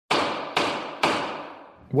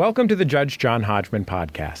Welcome to the Judge John Hodgman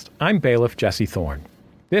podcast. I'm bailiff Jesse Thorne.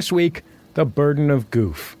 This week, the burden of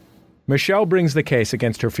goof. Michelle brings the case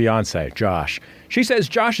against her fiancé, Josh. She says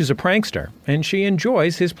Josh is a prankster, and she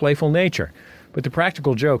enjoys his playful nature. But the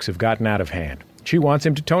practical jokes have gotten out of hand. She wants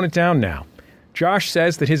him to tone it down now. Josh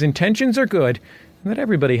says that his intentions are good, and that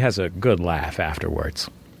everybody has a good laugh afterwards.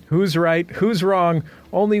 Who's right? Who's wrong?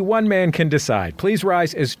 Only one man can decide. Please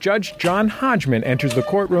rise as Judge John Hodgman enters the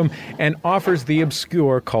courtroom and offers the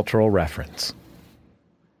obscure cultural reference.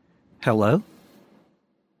 Hello?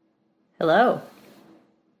 Hello.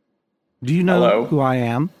 Do you know Hello? who I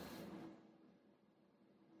am?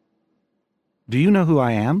 Do you know who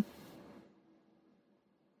I am?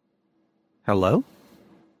 Hello?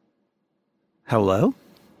 Hello?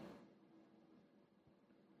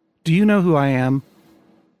 Do you know who I am?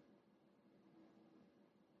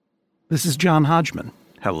 This is John Hodgman.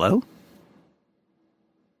 Hello?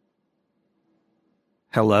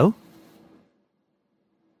 Hello?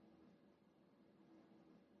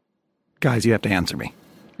 Guys, you have to answer me.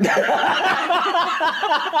 I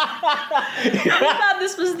thought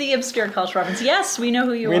this was the obscure cultural reference. Yes, we know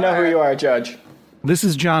who you are. We know who you are, Judge. This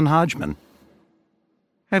is John Hodgman.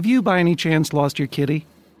 Have you, by any chance, lost your kitty?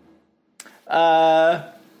 Yes,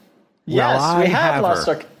 I we have have lost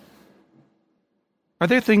her. our... Are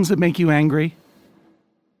there things that make you angry?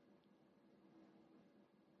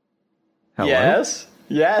 Hello? Yes.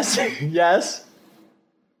 Yes. Yes.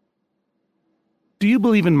 Do you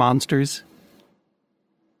believe in monsters?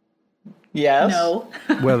 Yes. No.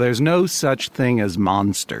 Well, there's no such thing as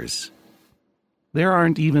monsters. There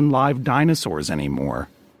aren't even live dinosaurs anymore.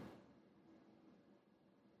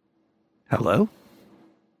 Hello?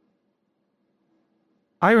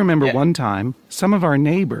 I remember Yeah. one time some of our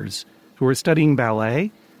neighbors who were studying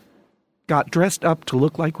ballet got dressed up to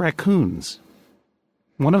look like raccoons.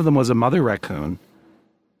 One of them was a mother raccoon,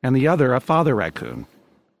 and the other a father raccoon.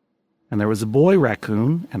 And there was a boy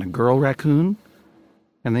raccoon and a girl raccoon,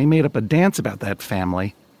 and they made up a dance about that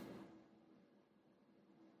family.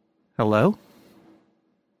 Hello?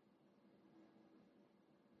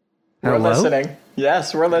 We're Hello? listening.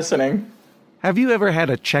 Yes, we're listening. Have you ever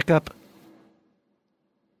had a checkup?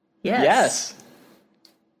 Yes. Yes.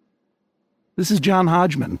 This is John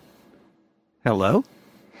Hodgman. Hello?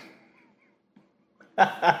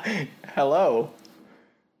 Hello.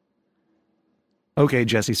 Okay,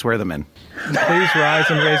 Jesse, swear them in. Please rise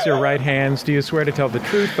and raise your right hands. Do you swear to tell the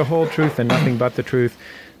truth, the whole truth, and nothing but the truth,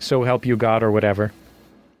 so help you God or whatever?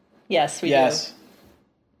 Yes, we Yes.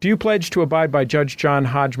 Do you pledge to abide by Judge John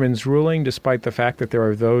Hodgman's ruling, despite the fact that there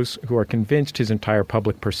are those who are convinced his entire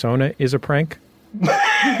public persona is a prank? do.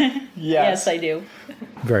 Yes. Yes, I do.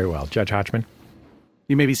 Very well, Judge Hodgman.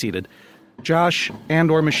 You may be seated. Josh and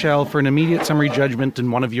or Michelle, for an immediate summary judgment in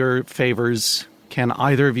one of your favors, can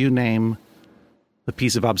either of you name the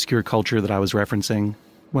piece of obscure culture that I was referencing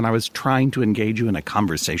when I was trying to engage you in a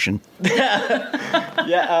conversation?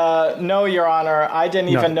 No, Your Honor. I didn't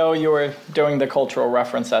even know you were doing the cultural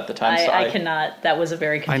reference at the time. I cannot. That was a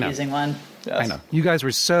very confusing one. Yes. I know. You guys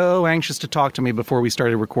were so anxious to talk to me before we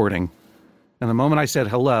started recording. And the moment I said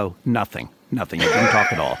hello, nothing. Nothing. You didn't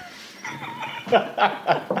talk at all.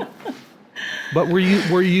 But were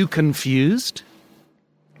you confused?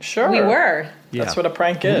 Sure. We were. That's what a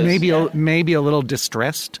prank is. Maybe a little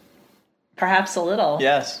distressed? Perhaps a little.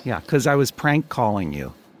 Yes. Yeah, because I was prank calling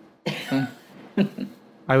you.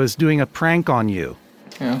 I was doing a prank on you.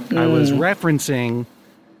 Yeah. I was referencing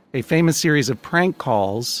a famous series of prank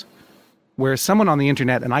calls where someone on the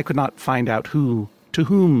internet, and I could not find out to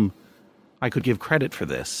whom I could give credit for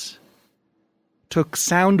this, took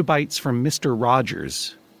sound bites from Mr.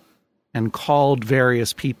 Rogers and called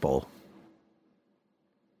various people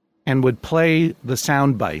and would play the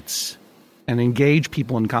sound bites and engage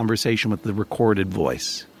people in conversation with the recorded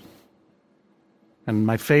voice. And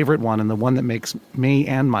my favorite one, and the one that makes me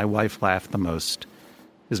and my wife laugh the most,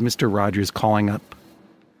 is Mr. Rogers calling up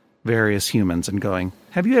various humans and going,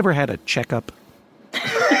 "Have you ever had a checkup?"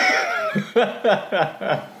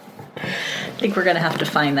 I think we're going to have to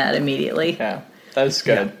find that immediately. Yeah. That's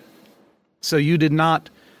good. Yeah. So you did not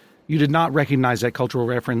recognize that cultural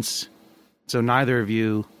reference. So neither of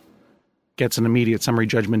you gets an immediate summary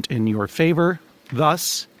judgment in your favor.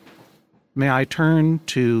 Thus, may I turn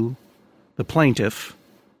to the plaintiff.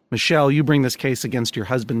 Michelle, you bring this case against your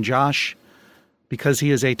husband, Josh, because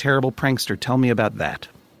he is a terrible prankster. Tell me about that.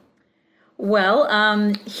 Well,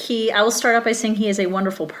 I will start out by saying he is a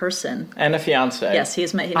wonderful person. And a fiance. Yes, he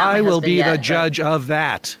is my I will be the yet, judge of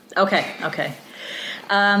that. Okay.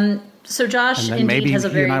 So Josh And then indeed maybe has a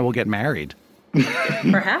he very... and I will get married.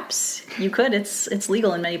 Perhaps you could. It's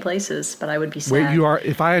legal in many places, but I would be sad. Where you are,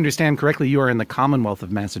 if I understand correctly, you are in the Commonwealth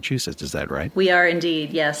of Massachusetts. Is that right? We are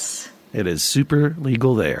indeed, yes. It is super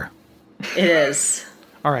legal there. It is.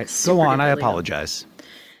 All right, Super go on. I duper legal. apologize.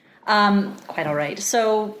 Quite all right.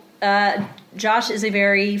 So Josh is a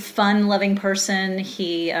very fun-loving person.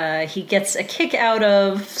 He gets a kick out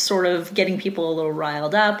of sort of getting people a little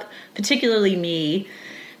riled up, particularly me,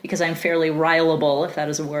 because I'm fairly rileable, if that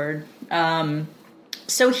is a word.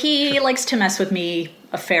 So he likes to mess with me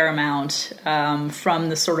a fair amount, from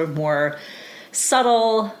the sort of more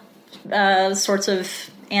subtle sorts of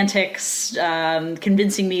antics,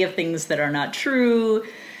 convincing me of things that are not true,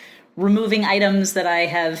 removing items that I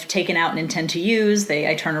have taken out and intend to use.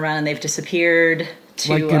 I turn around and they've disappeared.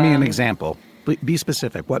 Give me an example. Be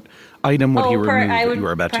specific. What item would he remove that you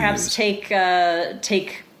were about to use? Perhaps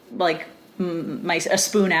take like a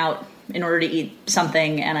spoon out in order to eat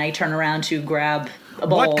something, and I turn around to grab a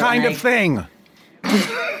bowl. What kind of thing?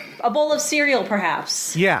 A bowl of cereal,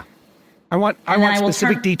 perhaps. Yeah. I want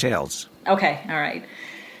specific details. Okay, all right.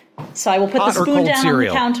 So I will put Hot the or spoon cold down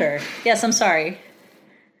cereal? on the counter. Yes, I'm sorry.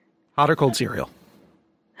 Hot or cold cereal?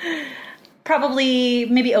 Probably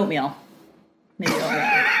maybe oatmeal.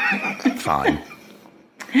 Fine.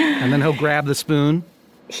 And then he'll grab the spoon.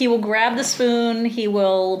 He will grab the spoon, he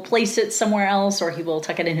will place it somewhere else, or he will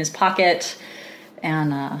tuck it in his pocket,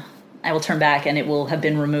 and I will turn back and it will have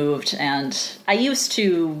been removed. And I used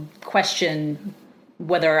to question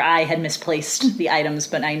whether I had misplaced the items,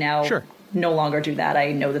 but I now no longer do that.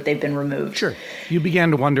 I know that they've been removed. Sure. You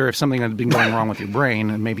began to wonder if something had been going wrong with your brain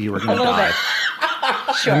and maybe you were going to die.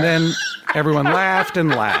 Bit. Sure. And then everyone laughed and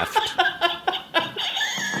laughed.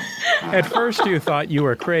 At first you thought you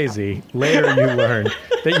were crazy. Later you learned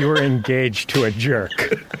that you were engaged to a jerk.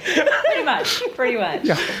 Pretty much.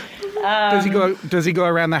 Yeah. Does he go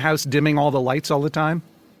around the house dimming all the lights all the time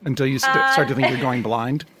until you start to think you're going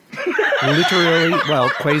blind? Literally,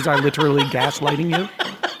 quasi-literally gaslighting you?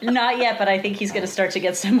 Not yet, but I think he's going to start to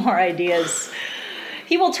get some more ideas.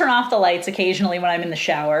 He will turn off the lights occasionally when I'm in the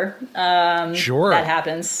shower. Sure. That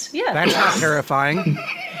happens. Yeah. That's not terrifying.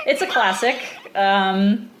 It's a classic.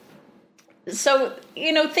 So,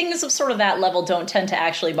 things of sort of that level don't tend to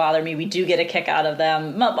actually bother me. We do get a kick out of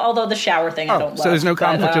them, although the shower thing I don't love. So there's no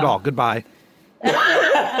conflict at all. Goodbye.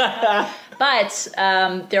 But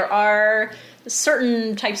there are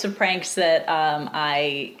certain types of pranks that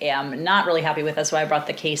I am not really happy with. That's why I brought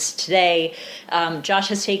the case today. Josh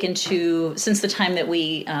has taken to, since the time that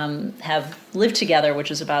we have lived together, which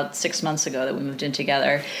was about 6 months ago that we moved in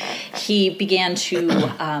together, he began to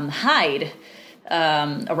hide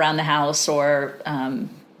around the house or,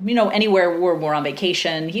 anywhere where we're on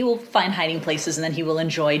vacation. He will find hiding places, and then he will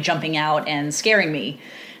enjoy jumping out and scaring me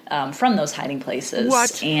from those hiding places.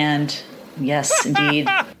 What? And yes, indeed.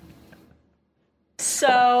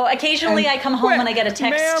 So occasionally I come home and I get a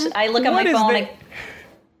text. Ma'am, I look at my phone.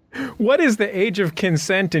 What is the age of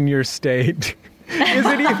consent in your state? Is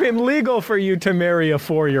it even legal for you to marry a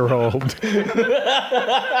 4-year-old?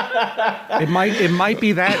 It might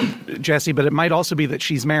be that, Jesse, but it might also be that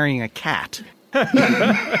she's marrying a cat.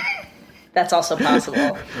 That's also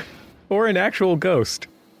possible. Or an actual ghost.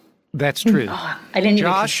 That's true. I didn't even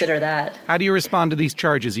Josh, consider that. How do you respond to these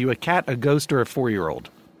charges? Are you a cat, a ghost, or a 4-year-old?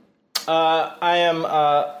 I am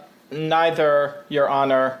neither, Your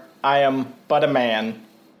Honor. I am but a man.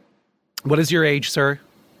 What is your age, sir?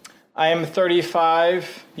 I am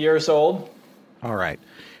 35 years old. All right.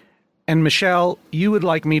 And Michelle, you would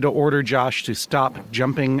like me to order Josh to stop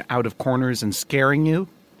jumping out of corners and scaring you?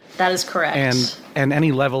 That is correct. And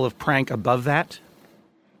any level of prank above that?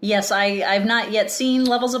 Yes, I've not yet seen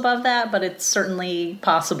levels above that, but it's certainly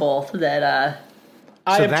possible that...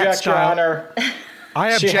 I object, Your Honor.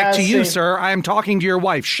 I object to you, sir. I am talking to your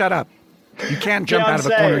wife. Shut up. You can't jump out of a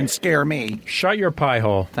corner and scare me. Shut your pie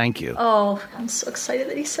hole. Thank you. Oh, I'm so excited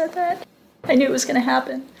that he said that. I knew it was going to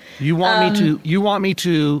happen. You want me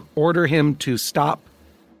to order him to stop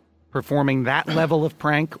performing that level of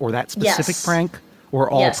prank or that specific prank or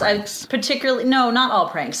all pranks? Particularly not all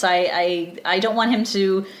pranks. I don't want him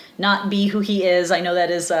to not be who he is. I know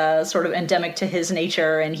that is sort of endemic to his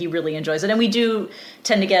nature, and he really enjoys it. And we do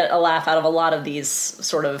tend to get a laugh out of a lot of these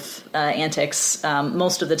sort of antics.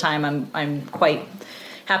 Most of the time, I'm quite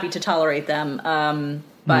happy to tolerate them.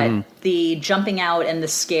 But the jumping out and the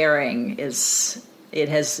scaring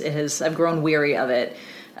I've grown weary of it.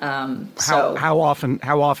 How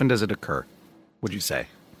often does it occur, would you say?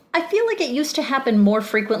 I feel like it used to happen more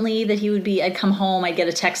frequently that I'd come home, I'd get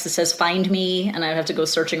a text that says "find me," and I'd have to go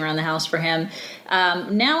searching around the house for him.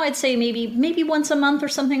 Now I'd say maybe once a month or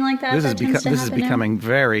something like that. This is becoming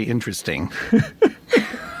very interesting.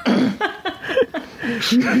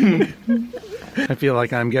 I feel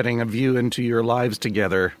like I'm getting a view into your lives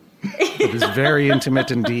together. It is very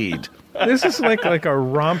intimate indeed. This is like a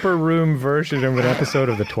romper room version of an episode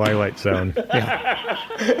of The Twilight Zone. Yeah.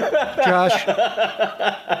 Josh.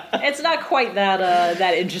 It's not quite that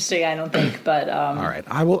interesting, I don't think. But all right,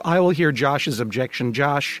 I will hear Josh's objection.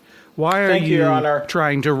 Josh, why are Thank you, Your Honor.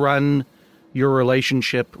 trying to run your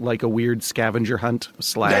relationship like a weird scavenger hunt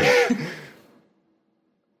 /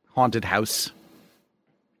 haunted house?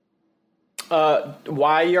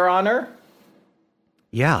 Why, Your Honor?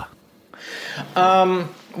 Yeah.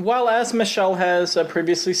 Well, as Michelle has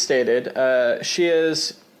previously stated, she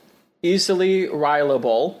is easily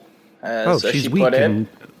rileable, as she's she weak, put it.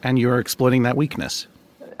 and you're exploiting that weakness.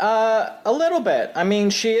 A little bit. I mean,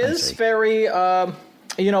 she is very,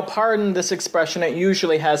 pardon this expression, it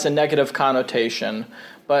usually has a negative connotation,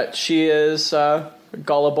 but she is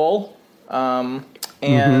gullible,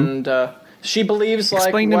 and she believes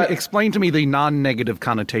Explain to me the non-negative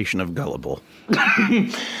connotation of gullible.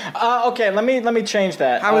 Okay, let me change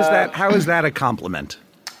that. How is that a compliment?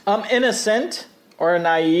 Innocent or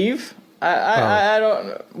naive. I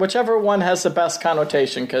don't. Whichever one has the best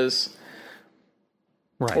connotation, because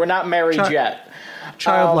we're not married yet.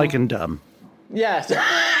 Childlike and dumb. Yes.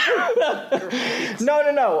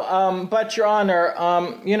 No. But Your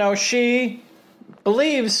Honor, she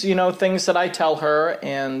believes, things that I tell her,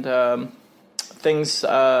 and things.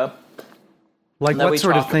 Like what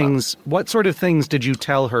sort of things? What sort of things did you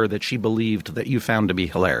tell her that she believed that you found to be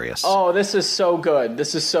hilarious? Oh, this is so good.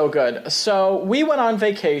 So we went on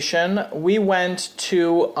vacation. We went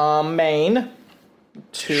to Maine,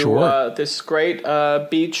 to this great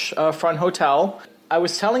beach front hotel. I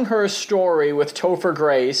was telling her a story with Topher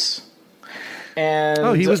Grace,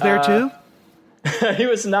 and he was there too. He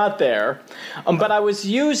was not there, but I was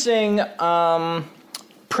using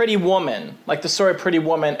Pretty Woman, like the story of Pretty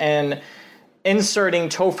Woman, and inserting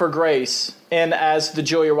Topher Grace in as the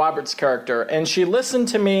Julia Roberts character. And she listened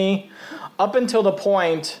to me up until the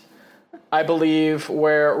point, I believe,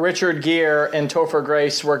 where Richard Gere and Topher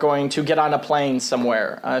Grace were going to get on a plane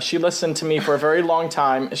somewhere. She listened to me for a very long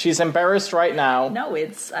time. She's embarrassed right now. No,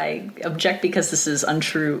 I object because this is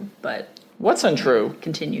untrue, but... What's untrue?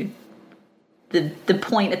 Continue. The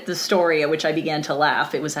point at the story at which I began to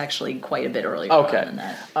laugh, it was actually quite a bit earlier than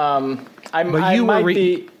that.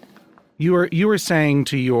 You were saying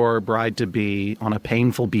to your bride-to-be on a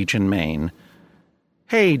painful beach in Maine,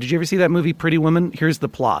 hey, did you ever see that movie Pretty Woman? Here's the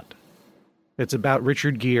plot. It's about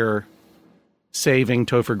Richard Gere saving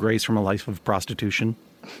Topher Grace from a life of prostitution.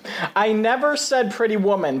 I never said Pretty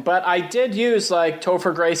Woman, but I did use,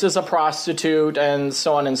 Topher Grace as a prostitute and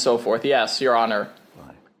so on and so forth. Yes, Your Honor.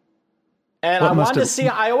 And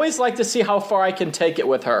I always like to see how far I can take it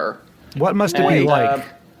with her. What must it be like?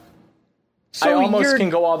 I almost can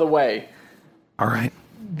go all the way. All right.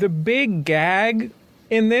 The big gag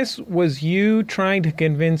in this was you trying to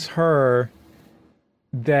convince her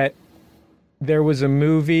that there was a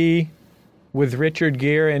movie with Richard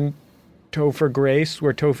Gere and Topher Grace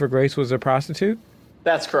where Topher Grace was a prostitute?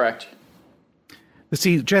 That's correct.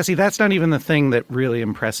 See, Jesse, that's not even the thing that really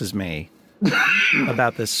impresses me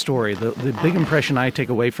about this story. The big impression I take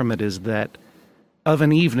away from it is that of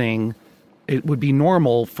an evening, it would be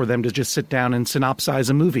normal for them to just sit down and synopsize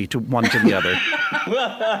a movie to one to the other.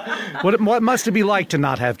 What must it be like to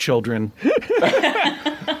not have children?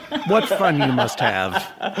 What fun you must have,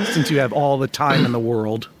 since you have all the time in the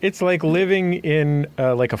world. It's like living in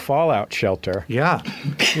a fallout shelter. Yeah.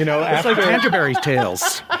 It's like Canterbury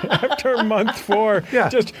Tales. After month 4,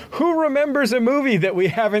 just who remembers a movie that we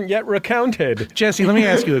haven't yet recounted? Jesse, let me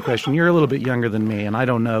ask you a question. You're a little bit younger than me, and I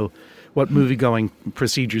don't know what movie-going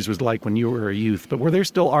procedures was like when you were a youth, but were there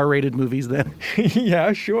still R-rated movies then?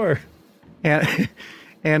 Yeah, sure.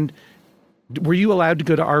 And were you allowed to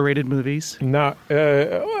go to R-rated movies? No,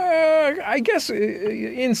 I guess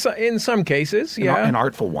in some cases, yeah. An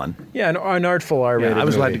artful one. Yeah, an artful R-rated I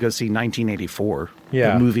was movie. allowed to go see 1984,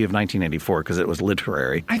 the movie of 1984, because it was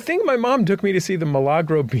literary. I think my mom took me to see the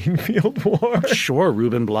Milagro Beanfield War. Sure,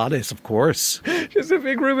 Ruben Blades, of course. Just a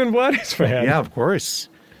big Ruben Blades fan. Yeah, of course.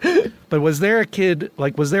 But was there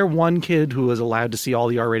one kid who was allowed to see all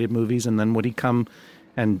the R-rated movies, and then would he come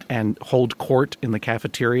and hold court in the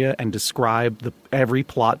cafeteria and describe every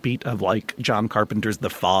plot beat of like John Carpenter's The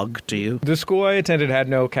Fog to you? The school I attended had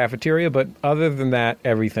no cafeteria, but other than that,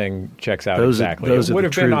 everything checks out exactly. Those it would are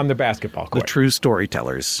have been on the basketball court. The true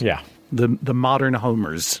storytellers. Yeah. The modern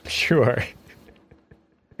Homers. Sure.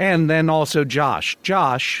 And then also Josh.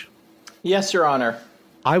 Josh. Yes, Your Honor.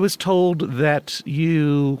 I was told that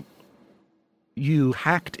you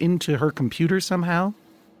hacked into her computer somehow.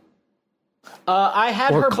 I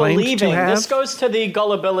had her believing. This goes to the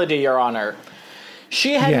gullibility, Your Honor.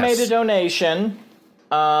 She had made a donation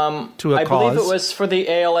to a cause. I believe it was for the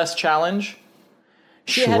ALS challenge.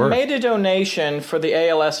 She had made a donation for the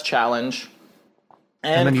ALS challenge.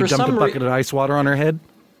 And then you dumped a bucket of ice water on her head?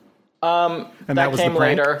 And that was came the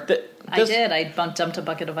prank? later. I did. I dumped a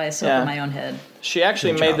bucket of ice over my own head. She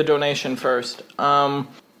actually made the donation first. And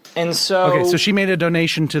so... Okay, so she made a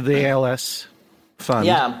donation to the ALS fund.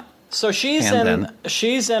 Yeah. So she's in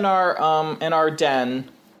our den,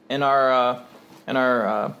 in our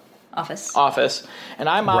office, and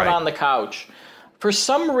I'm out on the couch. For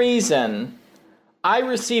some reason, I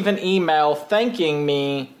receive an email thanking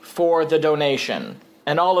me for the donation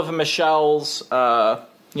and all of Michelle's,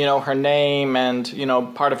 her name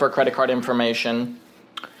and part of her credit card information.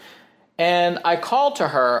 And I called to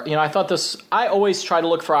her. I always try to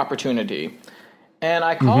look for opportunity. And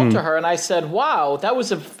I called to her and I said, wow, that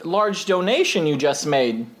was a large donation you just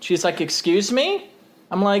made. She's like, excuse me?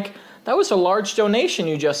 I'm like, that was a large donation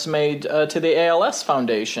you just made to the ALS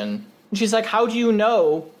Foundation. And she's like, how do you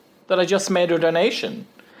know that I just made a donation?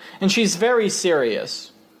 And she's very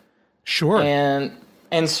serious. Sure.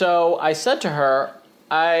 And so I said to her,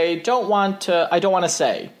 I don't want to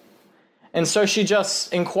say. And so she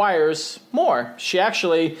just inquires more. She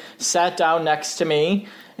actually sat down next to me.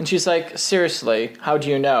 And she's like, seriously, how do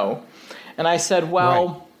you know? And I said,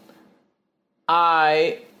 well,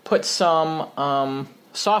 I put some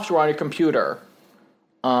software on your computer.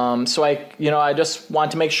 So I just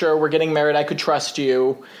want to make sure we're getting married. I could trust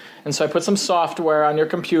you. And so I put some software on your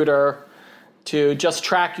computer to just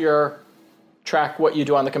track what you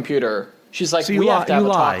do on the computer. She's like, we have to have a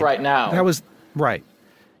talk right now. That was right.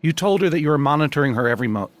 You told her that you were monitoring her every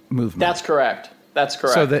movement. That's correct.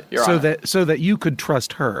 So that you could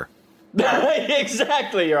trust her.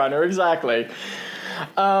 Exactly, Your Honor. Exactly.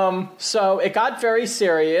 So it got very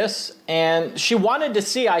serious, and she wanted to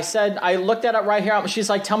see. I looked at it right here. She's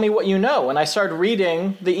like, tell me what you know. And I started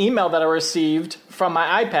reading the email that I received from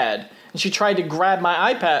my iPad. And she tried to grab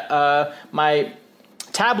my iPad, my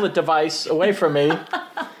tablet device away from me.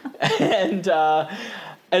 And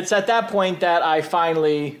it's at that point that I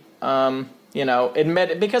finally...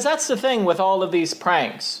 admit it, because that's the thing with all of these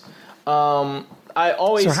pranks. I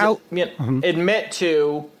always admit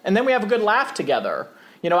to, and then we have a good laugh together.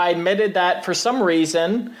 I admitted that for some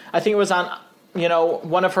reason, I think it was on,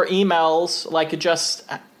 one of her emails, like it just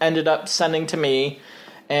ended up sending to me.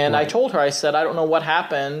 And I told her, I said, I don't know what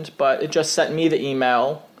happened, but it just sent me the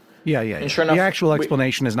email. Yeah. And sure enough, the actual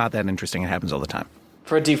explanation is not that interesting. It happens all the time.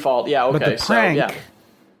 For default, yeah, okay. But the prank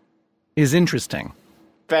is interesting.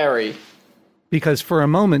 Very. Because for a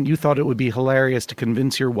moment, you thought it would be hilarious to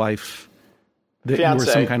convince your wife that you were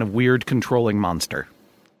some kind of weird controlling monster.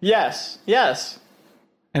 Yes.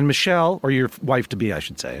 And Michelle, or your wife-to-be, I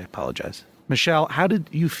should say, I apologize. Michelle, how did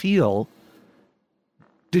you feel?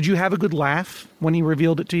 Did you have a good laugh when he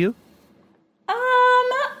revealed it to you?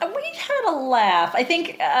 We had a laugh. I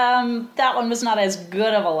think that one was not as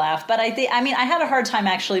good of a laugh, but I had a hard time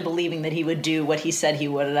actually believing that he would do what he said he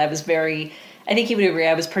would, and I think he would agree.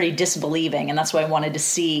 I was pretty disbelieving, and that's why I wanted to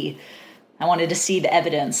see the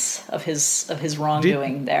evidence of his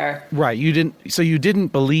wrongdoing there. Right. You didn't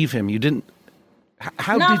believe him. You didn't.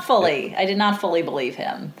 Not fully. I did not fully believe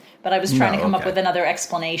him, but I was trying to come up with another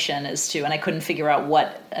explanation and I couldn't figure out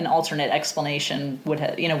what an alternate explanation would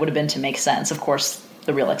have been to make sense. Of course,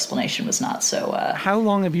 the real explanation was not so. How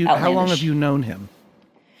long have you known him?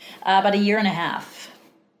 About a year and a half.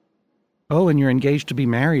 Oh, and you're engaged to be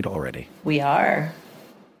married already. We are.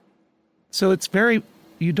 So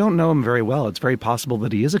you don't know him very well. It's very possible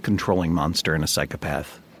that he is a controlling monster and a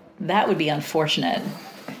psychopath. That would be unfortunate.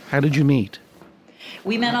 How did you meet?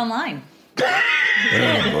 We met online.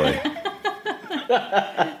 Oh, boy.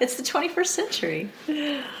 It's the 21st century.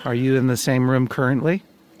 Are you in the same room currently?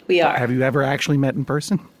 We are. Have you ever actually met in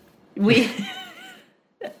person? We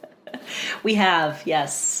have,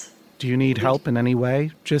 yes. Do you need help in any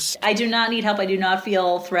way? I do not need help. I do not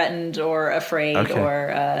feel threatened or afraid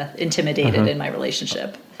or intimidated in my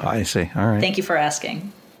relationship. I see. All right. Thank you for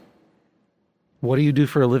asking. What do you do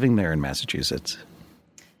for a living there in Massachusetts?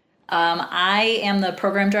 I am the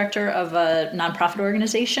program director of a nonprofit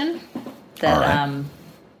organization that right.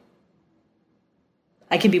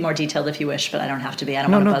 I can be more detailed if you wish, but I don't have to be. I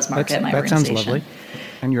don't want to buzz market my that organization. sounds lovely.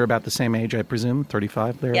 And you're about the same age, I presume,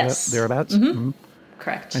 35, Yes. thereabouts?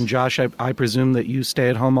 Correct. And Josh, I presume that you stay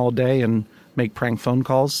at home all day and make prank phone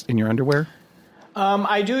calls in your underwear?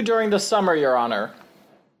 I do during the summer, Your Honor.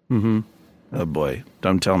 Oh, boy.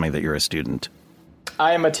 Don't tell me that you're a student.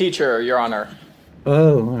 I am a teacher, Your Honor.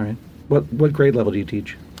 Oh, all right. What grade level do you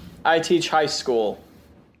teach? I teach high school.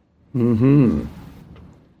 And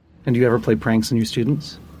do you ever play pranks on your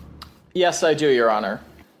students? Yes, I do, Your Honor.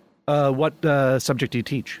 What subject do you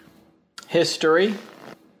teach? History.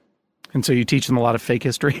 And so you teach them a lot of fake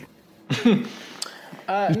history? You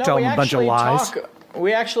tell them a bunch of lies?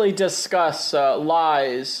 We actually discuss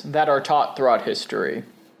lies that are taught throughout history.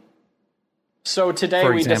 So today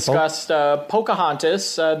For we example? discussed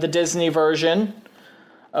Pocahontas, the Disney version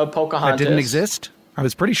of Pocahontas. That didn't exist? I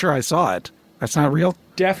was pretty sure I saw it. That's not real?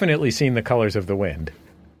 Definitely seen The Colors of the Wind.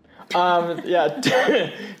 Yeah,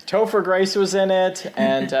 Topher Grace was in it,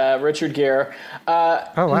 and Richard Gere. Oh,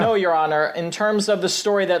 wow. No, Your Honor. In terms of the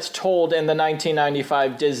story that's told in the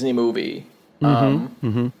 1995 Disney movie,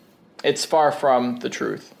 it's far from the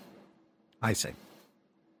truth. I see.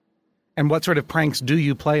 And what sort of pranks do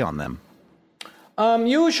you play on them?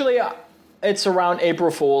 Usually, it's around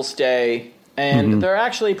April Fool's Day, and they're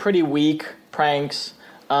actually pretty weak pranks.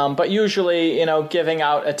 But usually, giving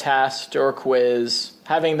out a test or a quiz,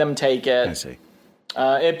 having them take it. I see.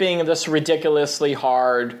 It being this ridiculously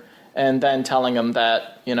hard, and then telling them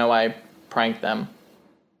that, I pranked them.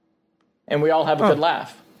 And we all have a good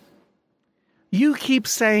laugh. You keep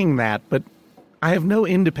saying that, but I have no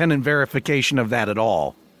independent verification of that at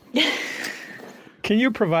all. Can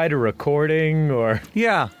you provide a recording or...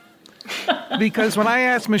 Yeah. Because when I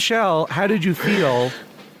asked Michelle, how did you feel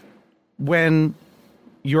when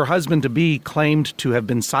your husband-to-be claimed to have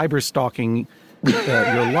been cyber-stalking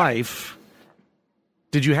your life,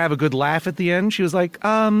 did you have a good laugh at the end? She was like,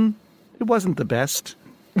 it wasn't the best.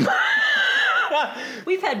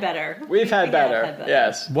 We've had better. We've had better,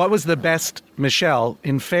 yes. What was the best, Michelle,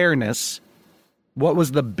 in fairness, what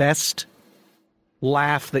was the best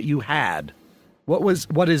laugh that you had?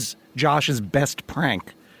 What is Josh's best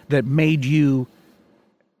prank that made you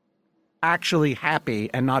actually happy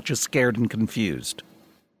and not just scared and confused?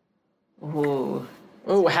 Ooh.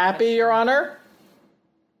 Ooh, happy, Your Honor?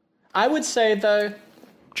 I would say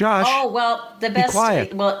Josh. Oh, well, the best...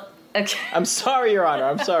 quiet. Well, okay. I'm sorry, Your Honor,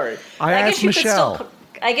 I'm sorry. I asked Michelle.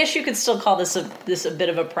 I guess you could still call this a bit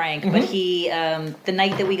of a prank, but he, the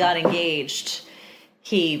night that we got engaged,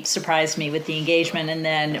 he surprised me with the engagement and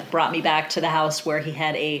then brought me back to the house where he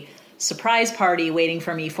had a surprise party waiting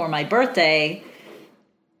for me for my birthday.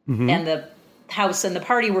 And the house and the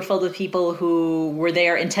party were filled with people who were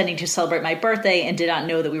there intending to celebrate my birthday and did not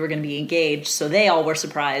know that we were going to be engaged. So they all were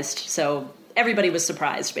surprised. So everybody was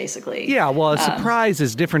surprised, basically. Yeah, well, a surprise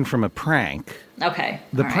is different from a prank. Okay.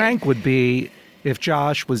 The all right. prank would be if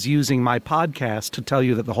Josh was using my podcast to tell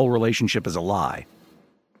you that the whole relationship is a lie.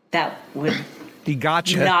 That would He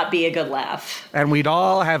got you. not be a good laugh. And we'd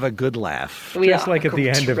all have a good laugh. Just like at the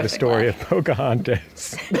end of the story of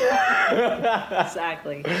Pocahontas.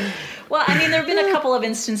 Exactly. Well, I mean, there have been a couple of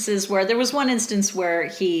instances where there was one instance where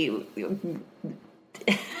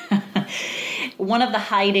one of the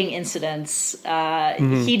hiding incidents,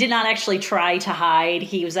 he did not actually try to hide.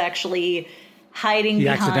 He was actually hiding He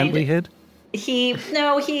behind. accidentally hid? He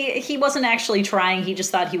wasn't actually trying. He just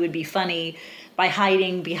thought he would be funny by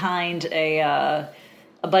hiding behind a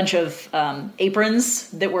bunch of aprons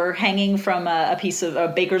that were hanging from a piece of a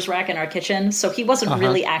baker's rack in our kitchen. So he wasn't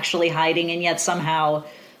really actually hiding, and yet somehow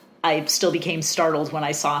I still became startled when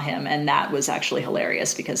I saw him, and that was actually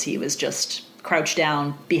hilarious because he was just crouched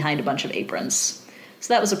down behind a bunch of aprons.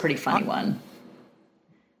 So that was a pretty funny one.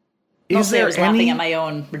 Mostly I was laughing at my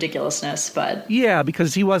own ridiculousness, but... Yeah,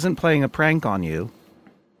 because he wasn't playing a prank on you.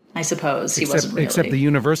 I suppose he wasn't really. Except the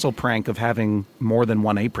universal prank of having more than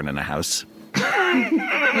one apron in a house. We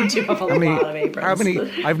do have a lot of aprons. How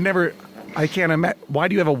many? I can't imagine. Why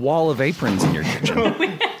do you have a wall of aprons in your kitchen?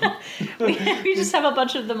 we just have a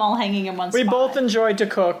bunch of them all hanging in one spot. We both enjoyed to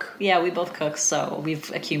cook. Yeah, we both cook, so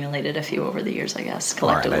we've accumulated a few over the years, I guess,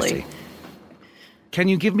 collectively. All right, I see. Can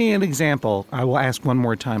you give me an example? I will ask one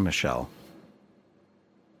more time, Michelle,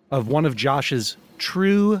 of one of Josh's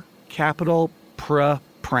true capital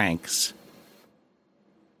pranks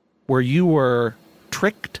where you were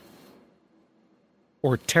tricked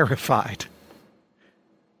or terrified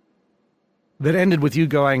that ended with you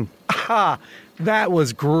going, "Ah, that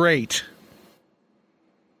was great."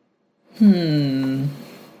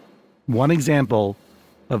 one example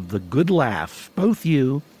of the good laugh both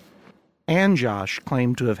you and Josh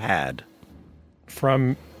claim to have had.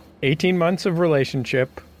 From 18 months of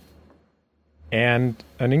relationship and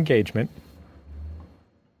an engagement.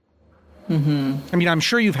 I mean, I'm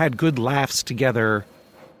sure you've had good laughs together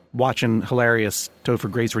watching hilarious Topher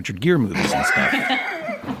Grace, Richard Gere movies and stuff.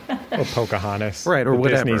 Or Pocahontas. Right, or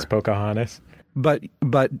whatever. Disney's Pocahontas. But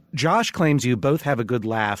Josh claims you both have a good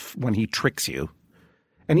laugh when he tricks you.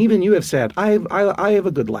 And even you have said, I have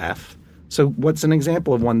a good laugh. So what's an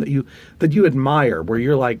example of one that you admire, where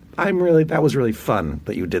you're like, that was really fun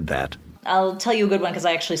that you did that? I'll tell you a good one because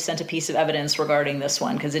I actually sent a piece of evidence regarding this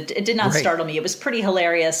one because it did not startle me. It was pretty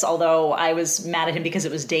hilarious, although I was mad at him because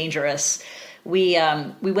it was dangerous. We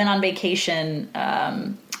went on vacation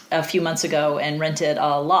a few months ago and rented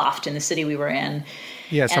a loft in the city we were in.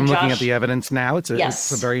 Yes, and I'm looking Josh, at the evidence now. It's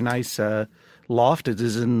a very nice loft. It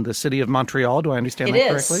is in the city of Montreal. Do I understand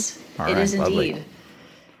that correctly? It is indeed.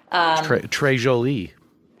 Très joli.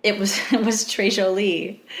 It was très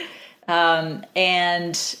joli.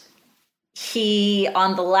 And he,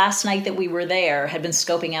 on the last night that we were there, had been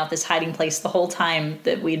scoping out this hiding place the whole time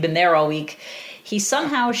that we'd been there all week. He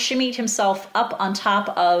somehow shimmied himself up on top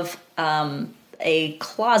of a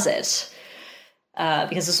closet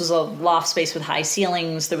because this was a loft space with high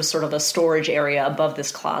ceilings. There was sort of a storage area above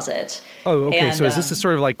this closet. Oh, okay. And, so is this a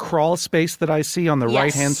sort of like crawl space that I see on the yes.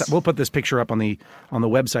 right-hand side? We'll put this picture up on the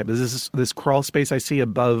website. But is this crawl space I see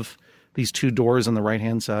above these two doors on the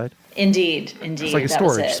right-hand side? Indeed. It's like a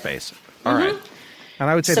storage space. All right. And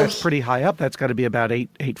I would say that's pretty high up. That's got to be about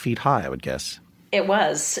eight feet high, I would guess. It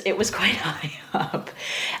was quite high up.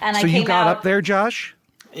 And so you got up there, Josh?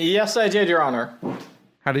 Yes, I did, Your Honor.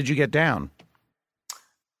 How did you get down?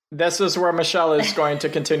 This is where Michelle is going to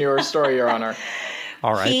continue her story, Your Honor.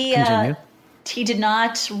 All right, continue. He did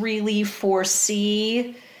not really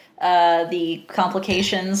foresee the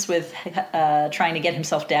complications with trying to get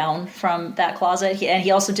himself down from that closet. And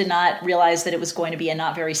he also did not realize that it was going to be a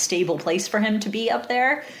not very stable place for him to be up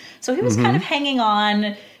there. So he was kind of hanging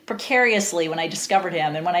on precariously when I discovered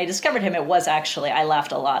him. And when I discovered him, I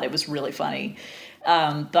laughed a lot. It was really funny.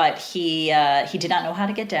 But he did not know how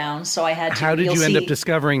to get down, so I had to. How did you end up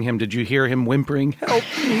discovering him? Did you hear him whimpering, "Help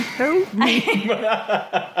me, help me"?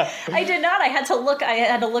 I did not. I had to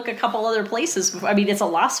look a couple other places. I mean, it's a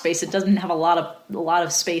loft space. It doesn't have a lot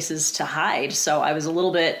of spaces to hide. So I was a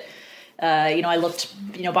little bit, I looked,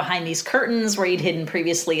 behind these curtains where he'd hidden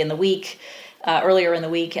previously in the week. Earlier in the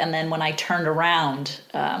week, and then when I turned around,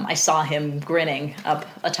 I saw him grinning up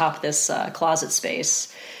atop this closet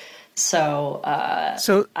space. So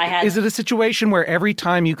is it a situation where every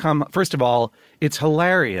time you come, first of all, it's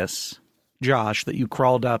hilarious, Josh, that you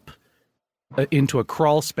crawled up into a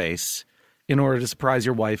crawl space in order to surprise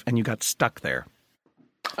your wife and you got stuck there.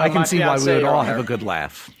 I can see why we would all have a good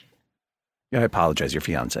laugh. I apologize, your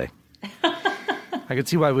fiance. I could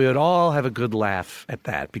see why we would all have a good laugh at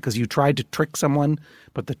that, because you tried to trick someone,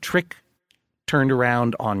 but the trick turned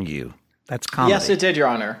around on you. That's comedy. Yes, it did, Your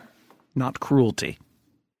Honor. Not cruelty.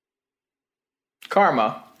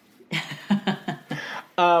 Karma.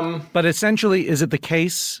 But essentially, is it the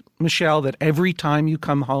case, Michelle, that every time you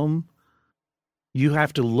come home, you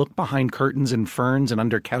have to look behind curtains and ferns and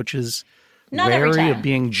under couches, wary of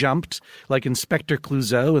being jumped, like Inspector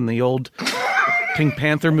Clouseau in the old Pink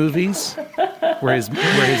Panther movies, where his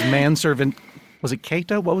manservant, was it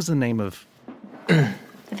Cato? What was the name of? I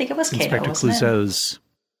think it was Cato, Inspector Clouseau's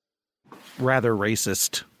rather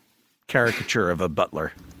racist caricature of a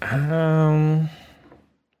butler.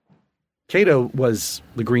 Cato was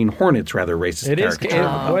the Green Hornet's rather racist caricature.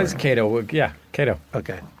 It was Cato. Yeah, Cato.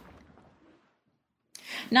 Okay.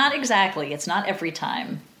 Not exactly. It's not every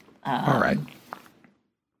time. All right.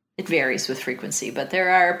 It varies with frequency, but there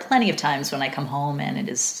are plenty of times when I come home and it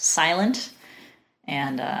is silent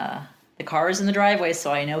and the car is in the driveway,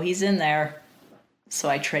 so I know he's in there. So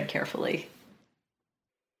I tread carefully.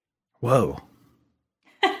 Whoa.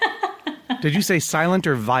 Did you say silent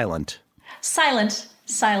or violent? Silent.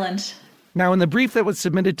 Now, in the brief that was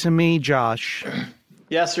submitted to me, Josh.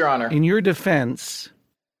 Yes, Your Honor. In your defense,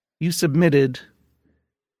 you submitted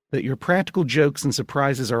that your practical jokes and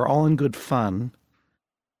surprises are all in good fun,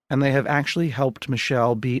 and they have actually helped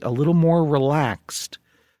Michelle be a little more relaxed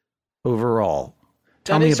overall.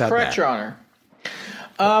 Tell me about that. That is correct, Your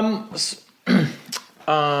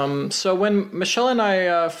Honor. So when Michelle and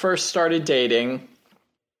I first started dating,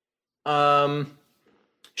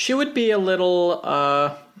 she would be a little,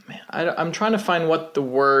 I'm trying to find what the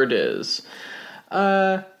word is.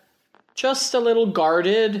 Just a little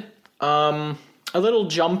guarded, a little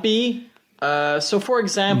jumpy, So, for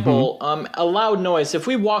example, a loud noise. If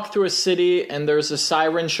we walk through a city and there's a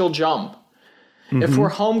siren, she'll jump. If we're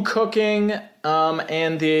home cooking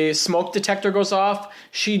and the smoke detector goes off,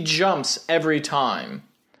 she jumps every time.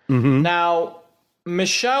 Now,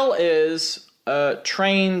 Michelle is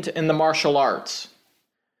trained in the martial arts.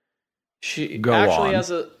 She's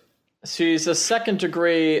a second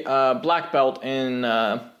degree black belt in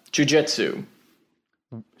jiu-jitsu.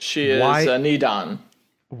 She is a Nidan.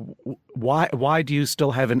 Why do you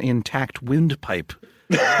still have an intact windpipe?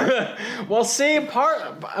 Well, see,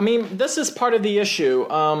 this is part of the issue.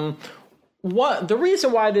 The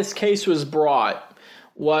reason why this case was brought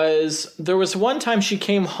was there was one time she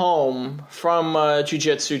came home from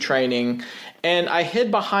jiu-jitsu training, and I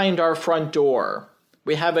hid behind our front door.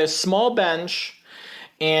 We have a small bench,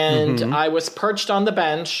 and I was perched on the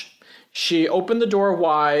bench. She opened the door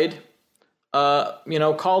wide,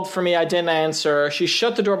 called for me. I didn't answer. She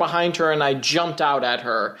shut the door behind her, and I jumped out at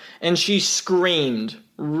her, and she screamed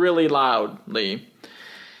really loudly.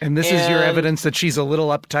 And this is your evidence that she's a little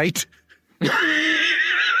uptight?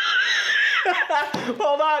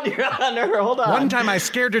 Hold on, Your Honor. Hold on. One time I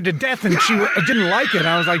scared her to death, and she didn't like it.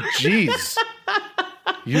 I was like, "Geez,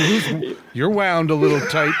 you're wound a little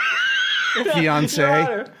tight,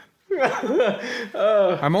 fiance."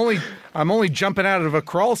 I'm only jumping out of a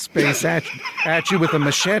crawl space at you with a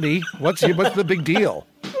machete. What's the big deal?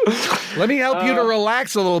 Let me help you to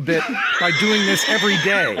relax a little bit by doing this every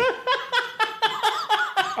day.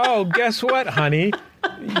 Oh, guess what, honey?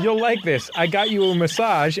 You'll like this. I got you a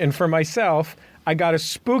massage, and for myself, I got a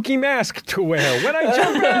spooky mask to wear when I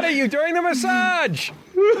jump out at you during the massage.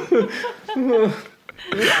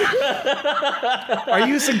 Are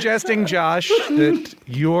you suggesting, Josh, that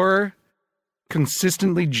you're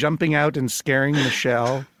consistently jumping out and scaring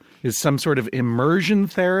Michelle is some sort of immersion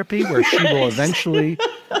therapy where she will eventually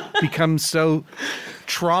become so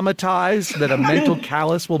traumatized that a mental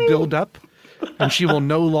callus will build up and she will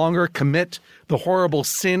no longer commit the horrible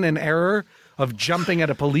sin and error of jumping at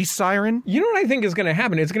a police siren? You know what I think is going to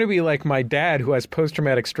happen? It's going to be like my dad who has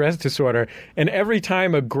post-traumatic stress disorder, and every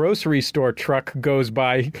time a grocery store truck goes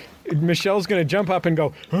by, Michelle's going to jump up and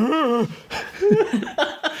go,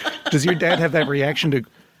 Does your dad have that reaction to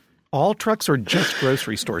all trucks or just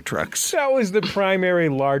grocery store trucks? That was the primary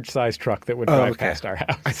large-size truck that would drive past our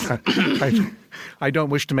house. I don't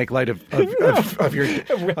wish to make light of your That's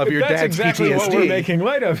dad's exactly PTSD. what we're making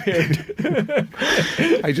light of here.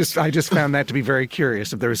 I just found that to be very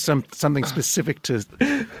curious. If there was something specific to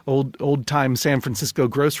old time San Francisco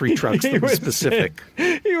grocery trucks that was specific.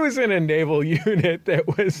 He was in a naval unit that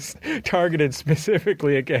was targeted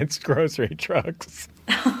specifically against grocery trucks.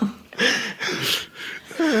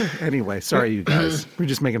 Anyway, sorry, you guys. We're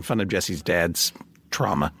just making fun of Jesse's dad's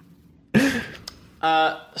trauma.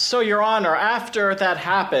 So, Your Honor, after that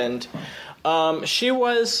happened, she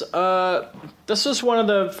was, this was one of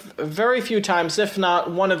the very few times, if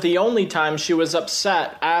not one of the only times, she was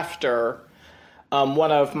upset after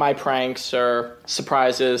one of my pranks or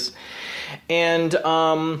surprises. And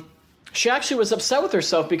she actually was upset with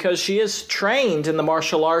herself because she is trained in the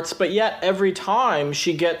martial arts, but yet every time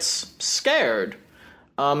she gets scared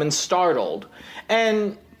and startled.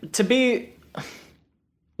 And to be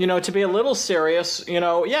a little serious,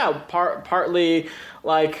 partly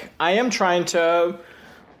like I am trying to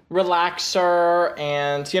relax her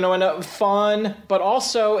and, in a fun, but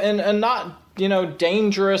also in a not,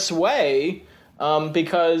 dangerous way,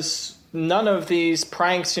 because none of these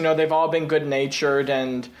pranks, they've all been good-natured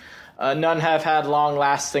and none have had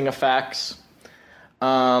long-lasting effects.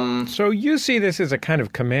 So you see this as a kind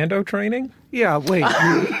of commando training? Yeah, wait.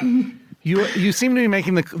 You seem to be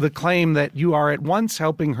making the claim that you are at once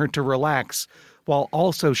helping her to relax while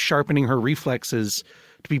also sharpening her reflexes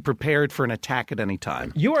to be prepared for an attack at any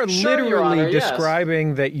time. You are Sure, Your literally Honor, yes.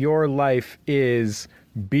 describing that your life is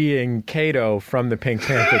being Kato from the Pink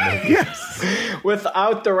Panther movie. Yes.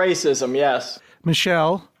 Without the racism, yes.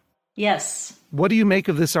 Michelle, Yes. what do you make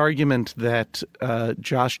of this argument that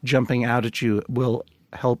Josh jumping out at you will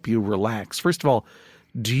help you relax? First of all,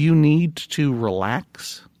 do you need to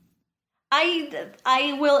relax?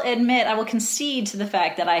 I will admit, I will concede to the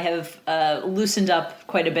fact that I have loosened up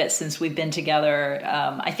quite a bit since we've been together.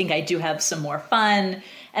 I think I do have some more fun.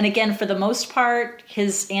 And again, for the most part,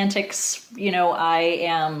 his antics, I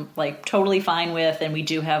am like totally fine with, and we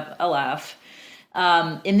do have a laugh.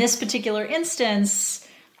 In this particular instance,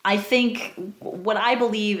 I think what I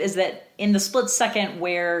believe is that in the split second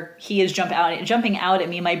where he is jumping out at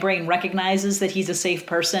me, my brain recognizes that he's a safe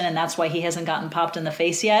person, and that's why he hasn't gotten popped in the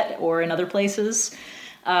face yet or in other places.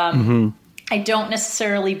 I don't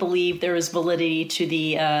necessarily believe there is validity to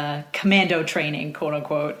the commando training, quote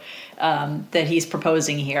unquote, that he's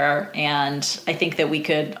proposing here. And I think that we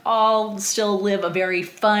could all still live a very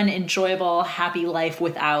fun, enjoyable, happy life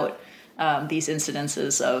without these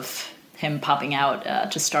incidences of him popping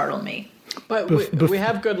out to startle me. But we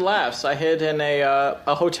have good laughs. I hid in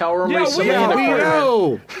a hotel room recently.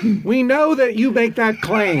 We know that you make that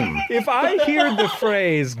claim. If I hear the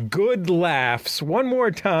phrase "good laughs" one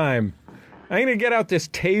more time, I'm going to get out this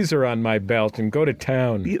taser on my belt and go to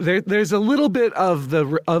town. There's a little bit of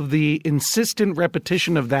the insistent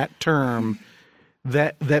repetition of that term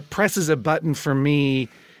that presses a button for me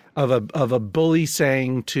of a bully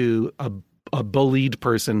saying to a bullied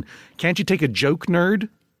person, "Can't you take a joke, nerd?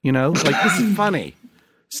 You know, like, this is funny.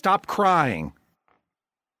 Stop crying.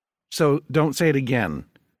 So don't say it again."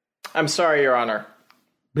 I'm sorry, Your Honor.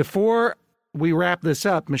 Before we wrap this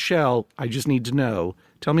up, Michelle, I just need to know,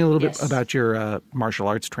 tell me a little bit about your martial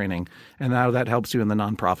arts training and how that helps you in the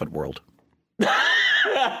nonprofit world.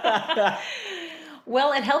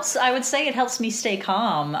 Well, it helps. I would say it helps me stay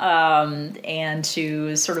calm and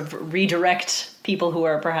to sort of redirect people who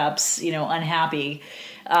are perhaps, unhappy.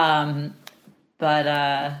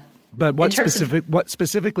 But what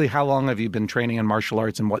specifically? How long have you been training in martial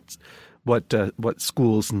arts, and what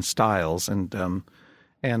schools and styles,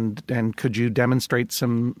 and could you demonstrate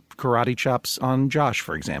some karate chops on Josh,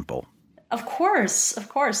 for example? Of course.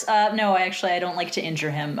 No, I don't like to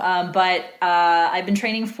injure him. But I've been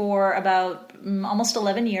training for about almost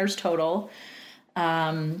 11 years total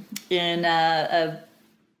in a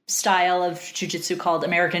style of jiu-jitsu called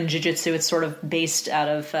American Jiu-Jitsu. It's sort of based out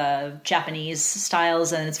of Japanese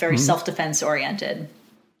styles, and it's very self-defense oriented.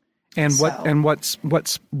 And what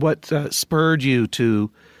spurred you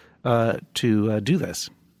to do this?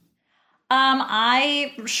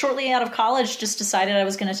 I, shortly out of college, just decided I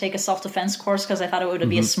was going to take a self-defense course because I thought it would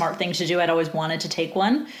be a smart thing to do. I'd always wanted to take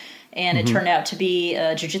one. And it turned out to be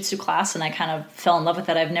a jiu-jitsu class, and I kind of fell in love with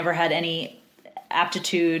it. I've never had any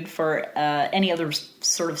aptitude for any other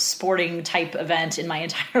sort of sporting type event in my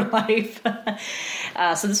entire life.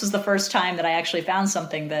 So this was the first time that I actually found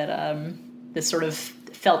something that sort of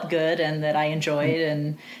felt good and that I enjoyed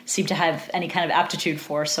and seemed to have any kind of aptitude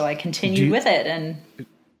for. So I continued with it. And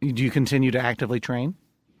do you continue to actively train?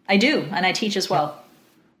 I do, and I teach as well.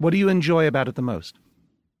 What do you enjoy about it the most?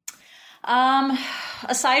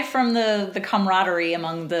 Aside from the camaraderie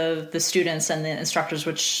among the students and the instructors,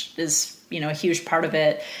 which is, a huge part of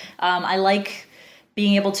it, I like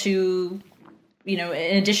being able to, in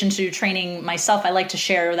addition to training myself, I like to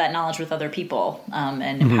share that knowledge with other people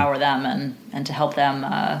and empower them and to help them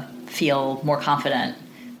feel more confident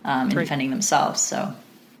in defending themselves. So,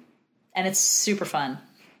 and it's super fun.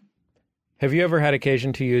 Have you ever had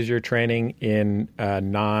occasion to use your training in a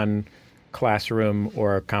non-classroom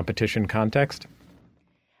or competition context?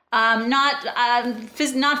 Not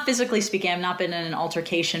physically speaking. I've not been in an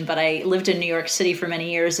altercation, but I lived in New York City for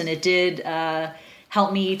many years, and it did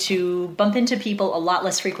help me to bump into people a lot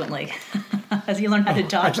less frequently as you learn how to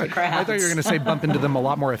dodge the crowds. I thought you were going to say bump into them a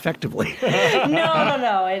lot more effectively.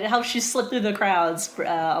 No. It helps you slip through the crowds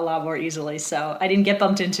a lot more easily. So I didn't get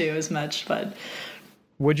bumped into as much, but...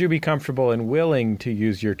 Would you be comfortable and willing to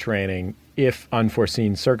use your training if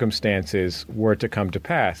unforeseen circumstances were to come to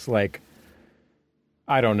pass? Like,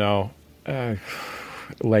 I don't know,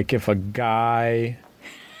 like if a guy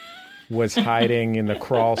was hiding in the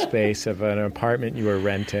crawl space of an apartment you were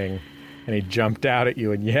renting and he jumped out at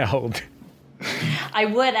you and yelled. I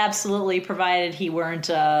would absolutely, provided he weren't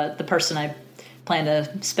the person I plan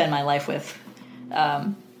to spend my life with.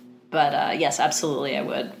 But yes, absolutely I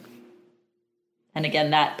would. And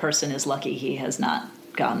again, that person is lucky he has not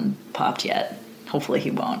gotten popped yet. Hopefully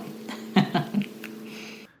he won't.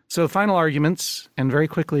 So final arguments, and very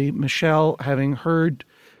quickly, Michelle, having heard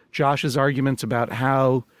Josh's arguments about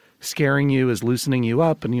how scaring you is loosening you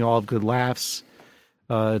up and you all have good laughs,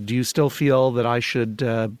 do you still feel that I should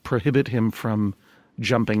prohibit him from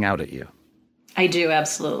jumping out at you? I do,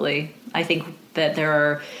 absolutely. I think that there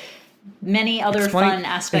are many other fun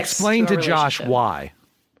aspects. Explain to Josh why.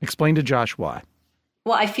 Explain to Josh why.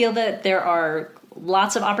 Well, I feel that there are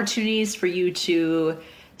lots of opportunities for you to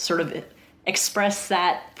sort of express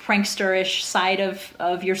that prankster-ish side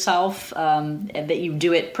of yourself, that you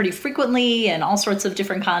do it pretty frequently in all sorts of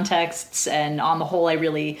different contexts. And on the whole, I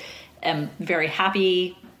really am very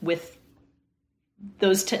happy with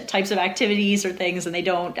those types of activities or things. And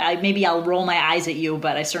maybe I'll roll my eyes at you,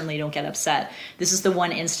 but I certainly don't get upset. This is the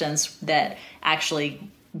one instance that actually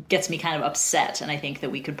gets me kind of upset. And I think that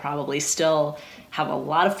we could probably still have a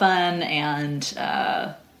lot of fun and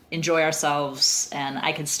enjoy ourselves, and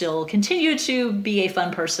I can still continue to be a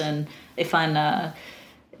fun person, a fun,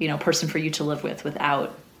 person for you to live with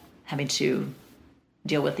without having to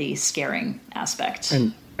deal with the scaring aspect.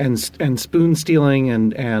 And spoon stealing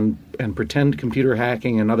and pretend computer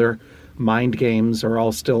hacking and other mind games are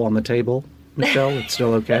all still on the table. Michelle, it's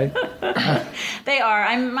still okay? They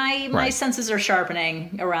are. My senses are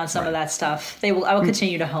sharpening around some of that stuff. I will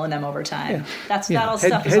continue to hone them over time. Yeah. That all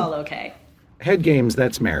stuff is all okay. Head games,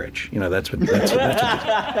 that's marriage. That's what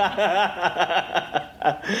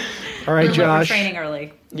All right, Josh. We're training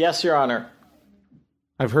early. Yes, Your Honor.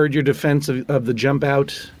 I've heard your defense of the jump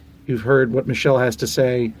out. You've heard what Michelle has to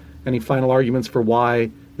say. Any final arguments for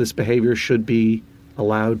why this behavior should be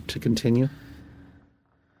allowed to continue?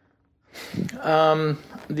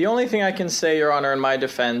 The only thing I can say, Your Honor, in my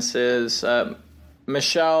defense is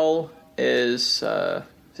Michelle is,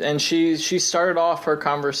 and she started off her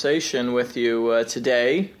conversation with you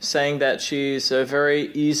today saying that she's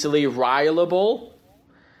very easily rileable.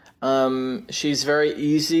 She's very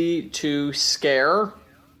easy to scare,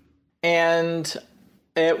 and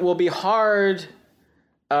it will be hard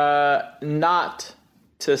not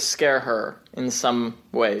to scare her in some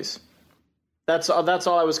ways. That's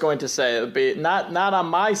all I was going to say. It would be not on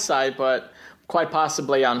my side, but quite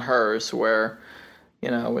possibly on hers, where,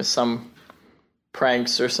 with some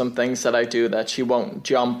pranks or some things that I do that she won't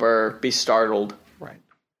jump or be startled. Right.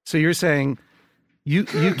 So you're saying you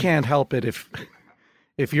can't help it if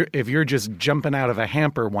you're just jumping out of a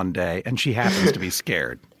hamper one day and she happens to be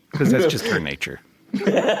scared, because that's just her nature.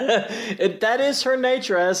 That is her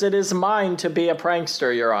nature, as it is mine to be a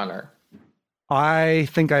prankster, Your Honor. I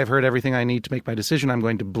think I've heard everything I need to make my decision. I'm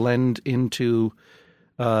going to blend into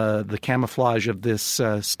the camouflage of this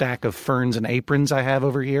stack of ferns and aprons I have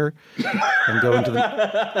over here and go into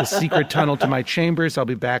the secret tunnel to my chambers. I'll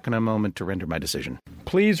be back in a moment to render my decision.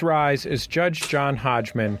 Please rise as Judge John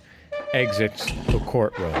Hodgman exits the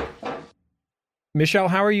courtroom. Michelle,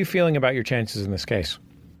 how are you feeling about your chances in this case?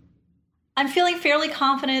 I'm feeling fairly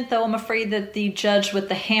confident, though I'm afraid that the judge with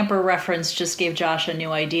the hamper reference just gave Josh a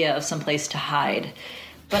new idea of some place to hide.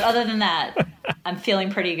 But other than that, I'm feeling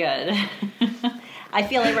pretty good. I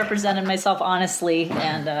feel I represented myself honestly,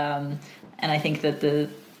 and I think that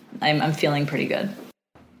I'm feeling pretty good.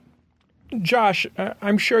 Josh,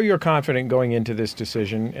 I'm sure you're confident going into this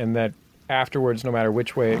decision, and that afterwards, no matter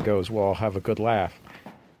which way it goes, we'll all have a good laugh.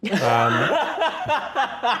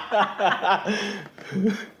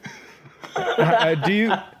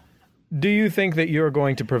 Do you think that you're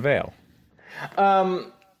going to prevail?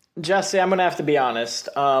 Jesse, I'm going to have to be honest.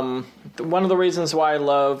 One of the reasons why I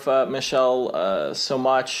love Michelle so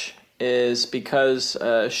much is because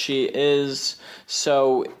she is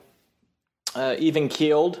so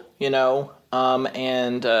even-keeled,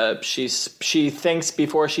 and she thinks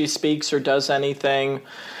before she speaks or does anything.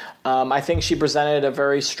 I think she presented a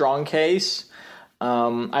very strong case.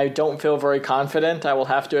 I don't feel very confident, I will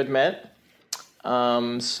have to admit.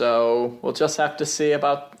 So we'll just have to see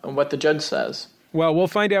about what the judge says. Well, we'll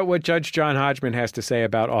find out what Judge John Hodgman has to say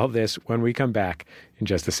about all this when we come back in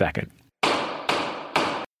just a second.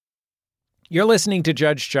 You're listening to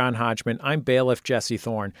Judge John Hodgman. I'm bailiff Jesse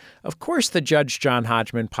Thorne. Of course, the Judge John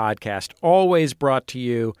Hodgman podcast, always brought to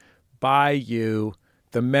you by you,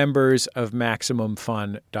 the members of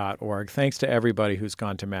MaximumFun.org. Thanks to everybody who's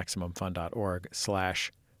gone to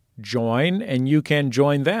MaximumFun.org/join, and you can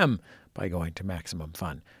join them by going to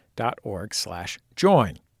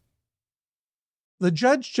MaximumFun.org/join. The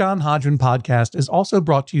Judge John Hodgman podcast is also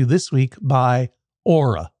brought to you this week by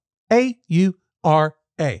Aura.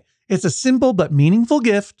 A-U-R-A. It's a simple but meaningful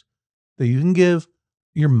gift that you can give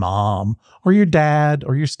your mom or your dad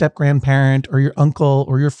or your step-grandparent or your uncle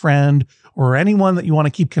or your friend or anyone that you want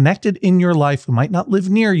to keep connected in your life who might not live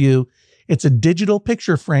near you. It's a digital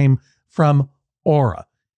picture frame from Aura.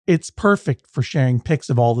 It's perfect for sharing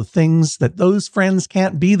pics of all the things that those friends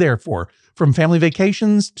can't be there for, from family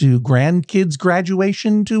vacations to grandkids'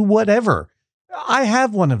 graduation to whatever. I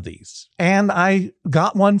have one of these, and I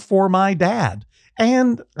got one for my dad,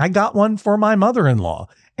 and I got one for my mother-in-law,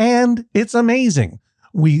 and it's amazing.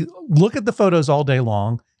 We look at the photos all day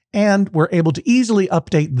long, and we're able to easily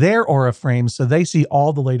update their Aura frames so they see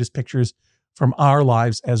all the latest pictures from our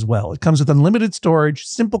lives as well. It comes with unlimited storage,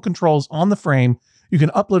 simple controls on the frame. You can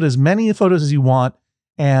upload as many photos as you want,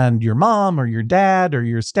 and your mom or your dad or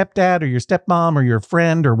your stepdad or your stepmom or your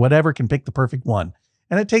friend or whatever can pick the perfect one.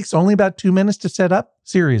 And it takes only about 2 minutes to set up.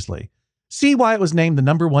 Seriously. See why it was named the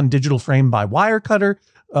 #1 digital frame by Wirecutter,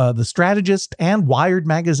 The Strategist, and Wired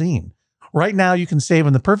Magazine. Right now, you can save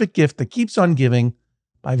on the perfect gift that keeps on giving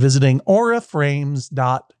by visiting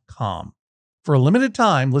auraframes.com. For a limited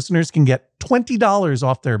time, listeners can get $20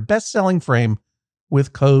 off their best-selling frame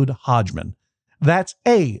with code Hodgman. That's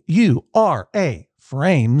AURA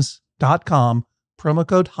frames.com, promo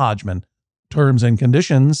code Hodgman. Terms and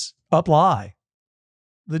conditions apply.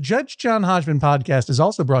 The Judge John Hodgman podcast is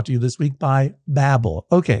also brought to you this week by Babbel.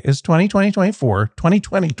 Okay, it's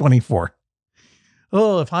 2020-24.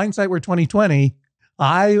 Oh, if hindsight were 2020,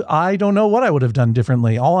 I don't know what I would have done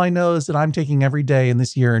differently. All I know is that I'm taking every day in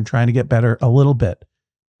this year and trying to get better a little bit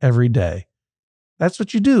every day. That's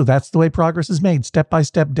what you do. That's the way progress is made, step by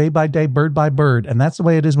step, day by day, bird by bird. And that's the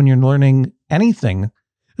way it is when you're learning anything,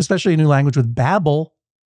 especially a new language with Babbel.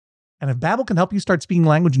 And if Babbel can help you start speaking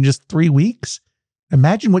language in just 3 weeks,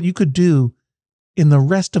 imagine what you could do in the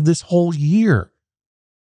rest of this whole year.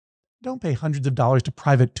 Don't pay hundreds of dollars to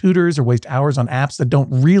private tutors or waste hours on apps that don't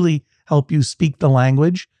really help you speak the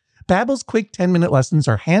language. Babbel's quick 10-minute lessons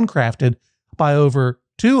are handcrafted by over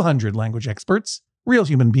 200 language experts, real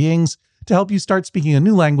human beings, to help you start speaking a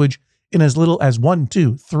new language in as little as 1,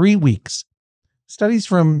 2, 3 weeks. Studies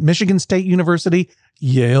from Michigan State University,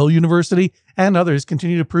 Yale University, and others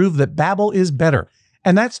continue to prove that Babbel is better.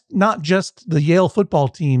 And that's not just the Yale football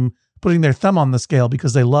team putting their thumb on the scale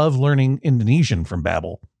because they love learning Indonesian from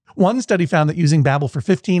Babbel. One study found that using Babbel for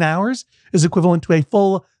 15 hours is equivalent to a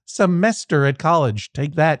full semester at college.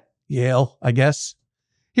 Take that, Yale, I guess.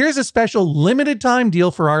 Here's a special limited time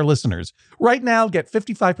deal for our listeners. Right now, get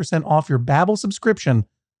 55% off your Babbel subscription,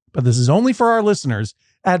 but this is only for our listeners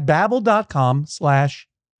at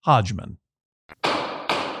babbel.com/Hodgman.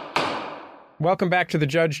 Welcome back to the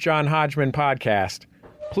Judge John Hodgman podcast.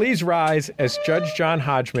 Please rise as Judge John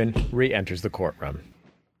Hodgman re-enters the courtroom.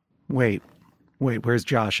 Wait, where's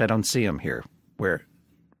Josh? I don't see him here. Where?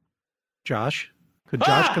 Josh? Could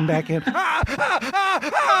Josh come back in?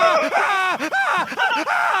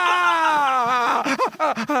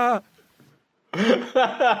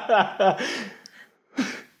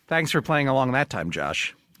 Thanks for playing along that time,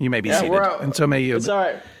 Josh. You may be seated, and so may you. It's all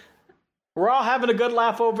right. We're all having a good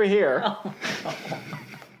laugh over here.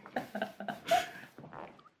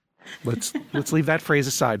 Let's leave that phrase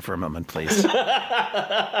aside for a moment, please.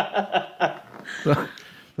 The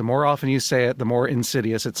more often you say it, the more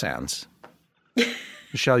insidious it sounds.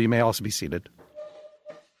 Michelle, you may also be seated.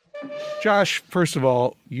 Josh, first of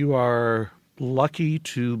all, you are lucky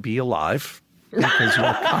to be alive because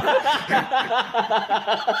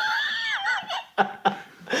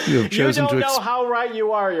you have chosen you don't know how right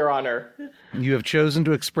you are, Your Honor. You have chosen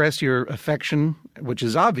to express your affection, which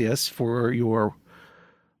is obvious, for your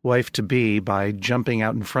wife-to-be by jumping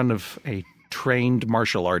out in front of a trained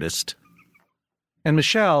martial artist. And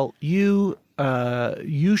Michelle, you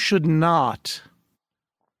should not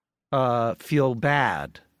feel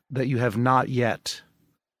bad that you have not yet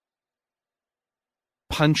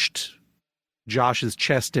punched Josh's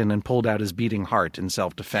chest in and pulled out his beating heart in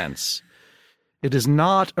self-defense. It is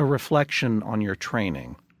not a reflection on your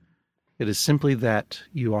training. It is simply that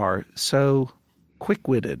you are so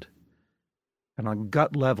quick-witted and on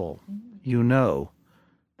gut level, you know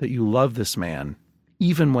that you love this man,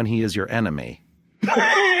 even when he is your enemy,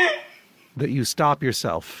 that you stop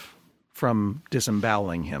yourself from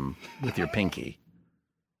disemboweling him with your pinky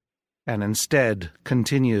and instead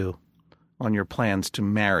continue on your plans to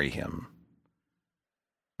marry him.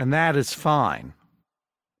 And that is fine.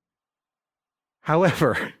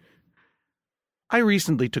 However, I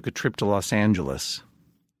recently took a trip to Los Angeles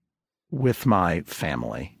with my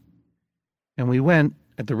family, and we went,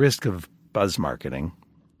 at the risk of buzz marketing,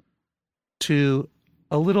 to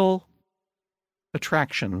a little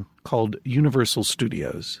attraction called Universal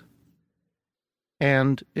Studios.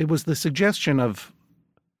 And it was the suggestion of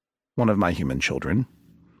one of my human children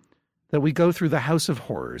that we go through the House of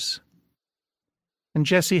Horrors. And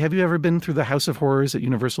Jesse, have you ever been through the House of Horrors at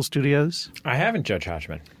Universal Studios? I haven't, Judge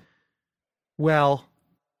Hodgman. Well,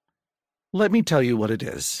 let me tell you what it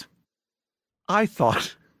is. I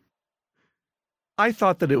thought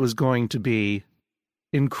that it was going to be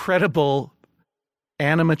incredible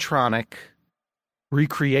animatronic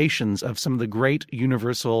recreations of some of the great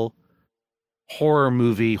Universal horror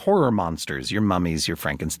monsters, your mummies, your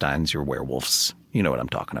Frankensteins, your werewolves. You know what I'm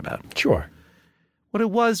talking about. Sure. What it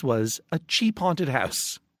was a cheap haunted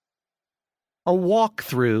house. A walk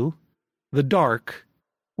through the dark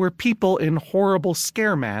where people in horrible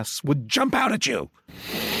scare masks would jump out at you.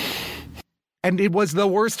 And it was the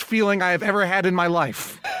worst feeling I have ever had in my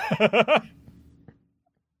life.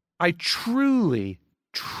 I truly,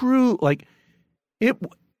 like, it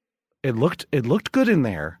looked good in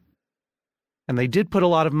there. And they did put a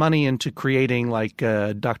lot of money into creating, like,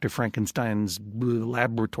 Dr. Frankenstein's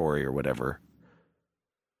laboratory or whatever.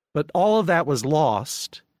 But all of that was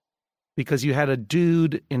lost because you had a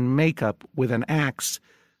dude in makeup with an axe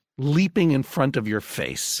leaping in front of your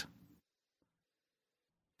face.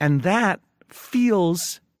 And that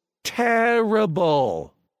feels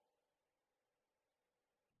terrible.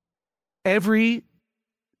 You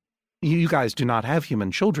guys do not have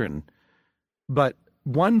human children, but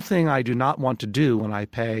one thing I do not want to do when I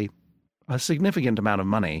pay a significant amount of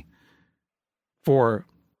money for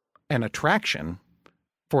an attraction,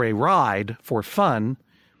 for a ride, for fun,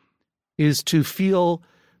 is to feel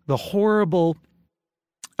the horrible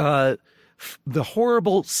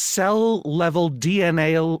cell level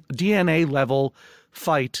DNA level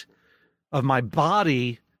fight of my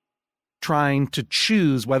body trying to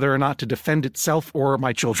choose whether or not to defend itself or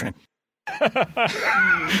my children.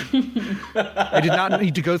 I did not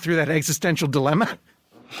need to go through that existential dilemma.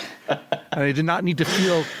 I did not need to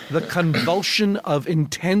feel the convulsion of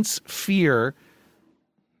intense fear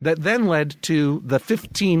that then led to the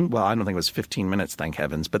I don't think it was 15 minutes, thank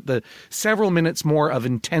heavens, but the several minutes more of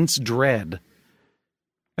intense dread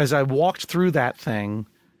as I walked through that thing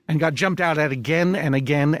and got jumped out at again and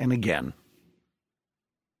again and again.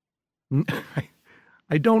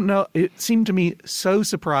 I don't know. It seemed to me so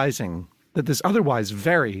surprising that this otherwise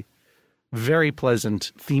very, very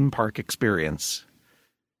pleasant theme park experience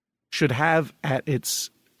should have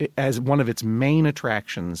as one of its main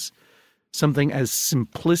attractions something as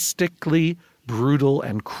simplistically brutal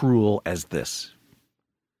and cruel as this.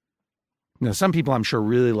 Now, some people I'm sure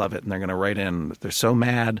really love it, and they're going to write in. They're so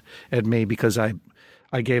mad at me because I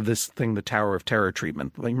gave this thing the Tower of Terror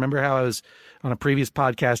treatment. Like, remember how I was on a previous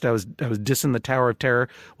podcast, I was dissing the Tower of Terror?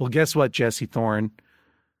 Well, guess what, Jesse Thorne?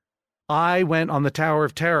 I went on the Tower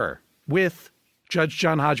of Terror with Judge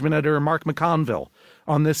John Hodgman editor Mark McConville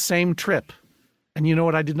on this same trip. And you know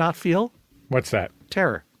what I did not feel? What's that?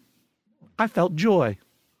 Terror. I felt joy.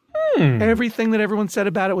 Everything that everyone said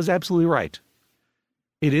about it was absolutely right.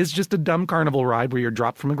 It is just a dumb carnival ride where you're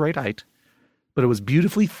dropped from a great height, but it was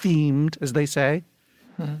beautifully themed, as they say.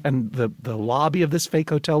 And the lobby of this fake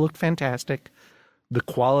hotel looked fantastic. The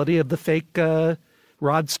quality of the fake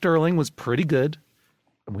Rod Sterling was pretty good.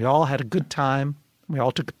 And we all had a good time. We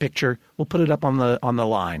all took a picture. We'll put it up on the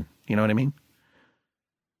line. You know what I mean?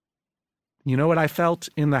 You know what I felt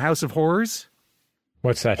in the House of Horrors?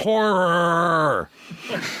 What's that? Horror!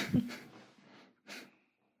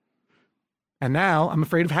 And now I'm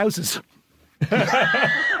afraid of houses.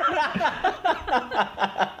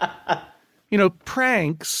 You know,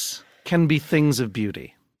 pranks can be things of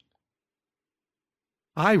beauty.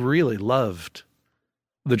 I really loved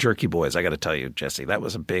the Jerky Boys, I got to tell you, Jesse. That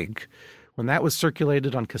was when that was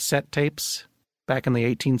circulated on cassette tapes back in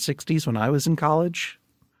the 1860s when I was in college,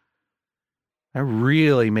 that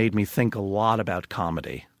really made me think a lot about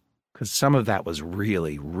comedy, because some of that was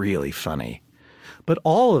really, really funny. But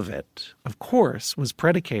all of it, of course, was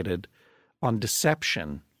predicated on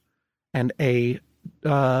deception and a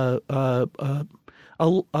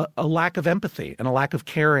lack of empathy and a lack of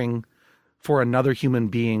caring for another human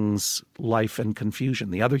being's life and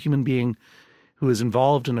confusion. The other human being who is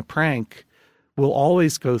involved in a prank will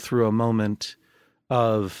always go through a moment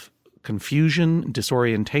of confusion,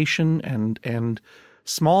 disorientation, and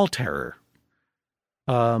small terror.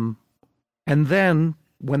 And then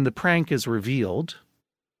when the prank is revealed,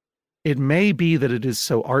 it may be that it is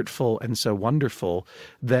so artful and so wonderful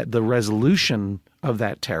that the resolution of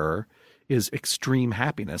that terror is extreme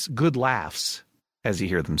happiness, good laughs, as you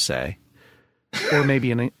hear them say, or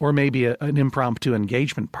maybe an impromptu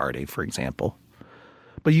engagement party, for example.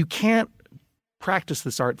 But you can't practice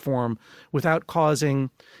this art form without causing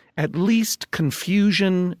at least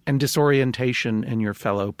confusion and disorientation in your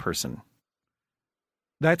fellow person.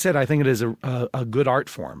 That said, I think it is a good art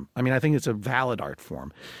form. I mean, I think it's a valid art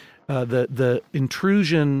form. The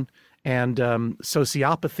intrusion and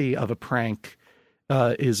sociopathy of a prank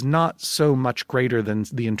is not so much greater than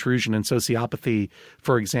the intrusion and sociopathy,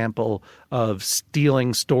 for example, of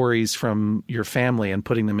stealing stories from your family and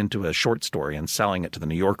putting them into a short story and selling it to the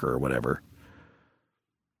New Yorker or whatever.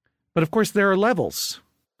 But of course, there are levels.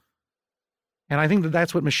 And I think that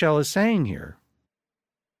that's what Michelle is saying here.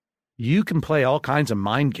 You can play all kinds of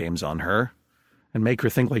mind games on her and make her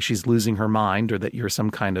think like she's losing her mind or that you're some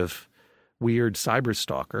kind of weird cyber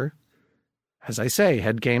stalker. As I say,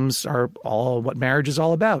 head games are all what marriage is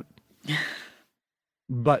all about.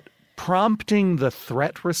 But prompting the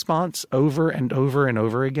threat response over and over and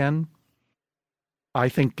over again, I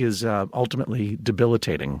think is ultimately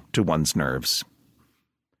debilitating to one's nerves.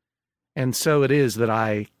 And so it is that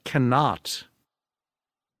I cannot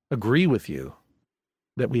agree with you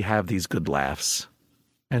that we have these good laughs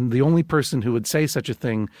And the only person who would say such a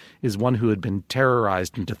thing is one who had been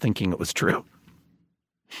terrorized into thinking it was true.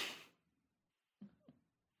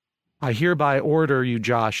 I hereby order you,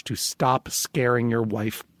 Josh, to stop scaring your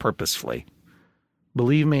wife purposefully.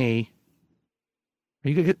 Believe me.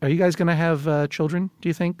 Are you guys going to have children, do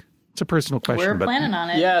you think? It's a personal question. We're planning on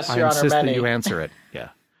it. Yes, I Your Honor, insist many. that you answer it. Yeah.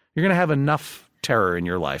 You're going to have enough terror in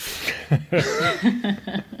your life.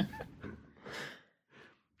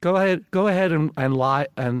 Go ahead and lie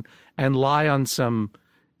and lie on some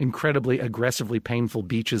incredibly aggressively painful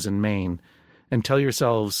beaches in Maine and tell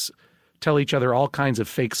each other all kinds of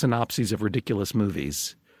fake synopses of ridiculous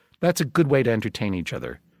movies. That's a good way to entertain each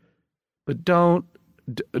other. But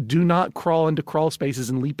do not crawl into crawl spaces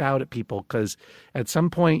and leap out at people, because at some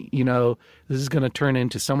point, this is going to turn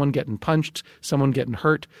into someone getting punched, someone getting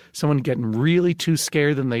hurt, someone getting really too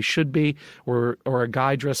scared than they should be, or a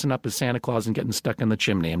guy dressing up as Santa Claus and getting stuck in the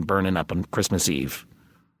chimney and burning up on Christmas Eve.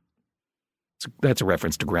 That's a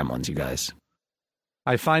reference to Gremlins, you guys.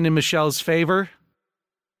 I find in Michelle's favor.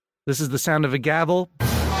 This is the sound of a gavel.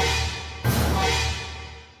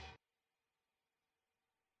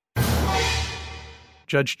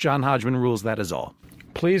 Judge John Hodgman rules that is all.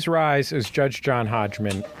 Please rise as Judge John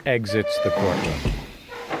Hodgman exits the courtroom.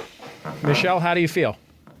 Michelle, how do you feel?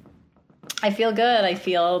 I feel good. I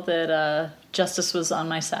feel that justice was on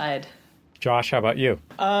my side. Josh, how about you?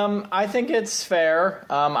 I think it's fair.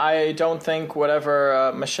 I don't think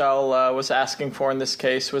whatever Michelle was asking for in this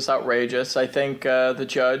case was outrageous. I think the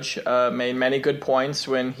judge made many good points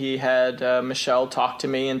when he had Michelle talk to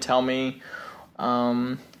me and tell me,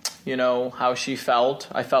 how she felt.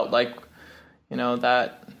 I felt like,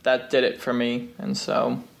 that did it for me. And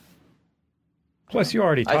so. Plus, you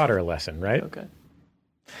already taught her a lesson, right? Okay.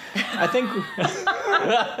 I think.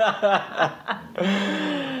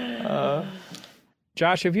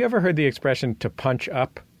 Josh, have you ever heard the expression to punch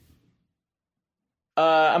up?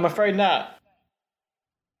 I'm afraid not.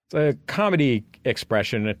 It's a comedy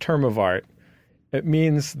expression, a term of art. It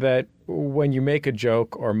means that when you make a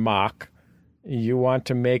joke or mock, you want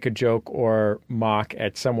to make a joke or mock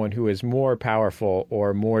at someone who is more powerful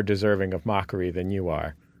or more deserving of mockery than you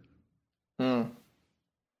are. Hmm.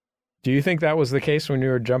 Do you think that was the case when you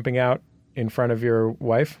were jumping out in front of your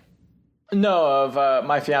wife? No, of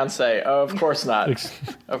my fiance. Of course not.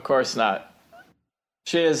 Of course not.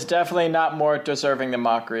 She is definitely not more deserving of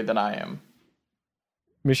mockery than I am.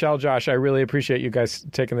 Michelle, Josh, I really appreciate you guys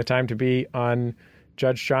taking the time to be on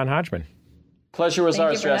Judge John Hodgman. Pleasure was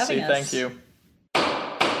ours, Thank you for Jesse. having us. Thank you.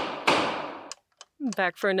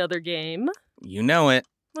 Back for another game. You know it.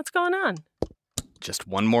 What's going on? Just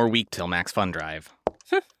one more week till Max Fun Drive.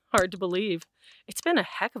 Hard to believe. It's been a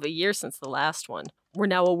heck of a year since the last one. We're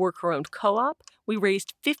now a worker-owned co-op. We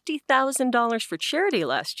raised $50,000 for charity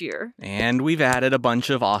last year. And we've added a bunch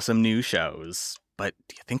of awesome new shows. But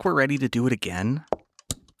do you think we're ready to do it again?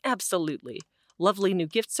 Absolutely. Lovely new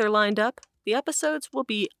gifts are lined up. The episodes will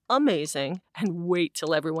be amazing. And wait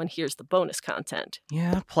till everyone hears the bonus content.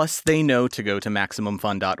 Yeah, plus they know to go to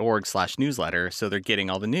MaximumFun.org/newsletter, so they're getting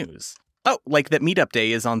all the news. Oh, like that meetup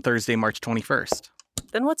day is on Thursday, March 21st.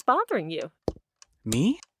 Then what's bothering you?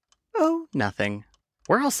 Me? Oh, nothing.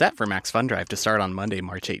 We're all set for Max Fun Drive to start on Monday,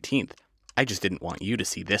 March 18th. I just didn't want you to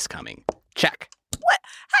see this coming. Check. What?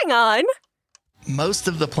 Hang on. Most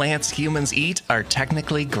of the plants humans eat are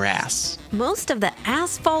technically grass. Most of the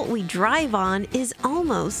asphalt we drive on is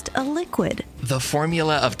almost a liquid. The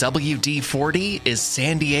formula of WD-40 is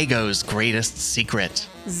San Diego's greatest secret.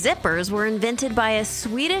 Zippers were invented by a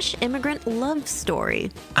Swedish immigrant love story.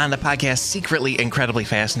 On the podcast Secretly Incredibly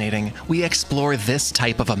Fascinating, we explore this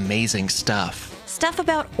type of amazing stuff. Stuff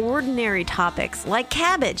about ordinary topics like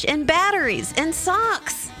cabbage and batteries and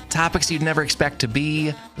socks. Topics you'd never expect to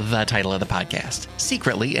be the title of the podcast.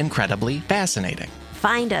 Secretly Incredibly Fascinating.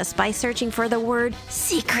 Find us by searching for the word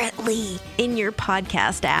secretly in your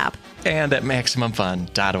podcast app. And at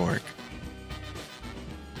MaximumFun.org.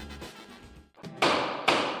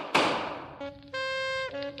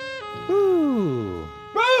 Ooh.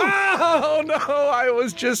 Oh, no, I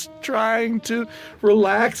was just trying to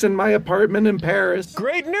relax in my apartment in Paris.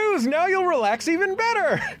 Great news! Now you'll relax even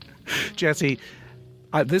better! Jesse,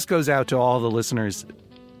 this goes out to all the listeners.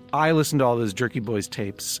 I listened to all those Jerky Boys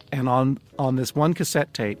tapes, and on this one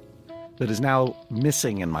cassette tape that is now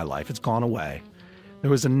missing in my life, it's gone away,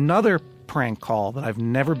 there was another prank call that I've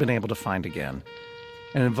never been able to find again.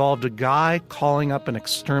 And it involved a guy calling up an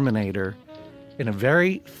exterminator in a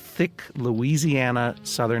very thick Louisiana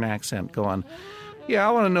southern accent going, "Yeah,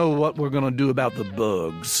 I want to know what we're going to do about the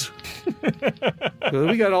bugs.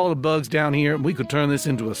 We got all the bugs down here, and we could turn this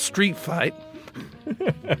into a street fight."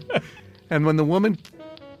 And when the woman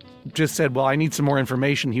just said, well, I need some more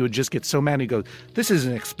information, he would just get so mad. He'd go, this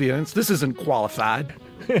isn't experienced. This isn't qualified.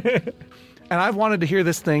 And I've wanted to hear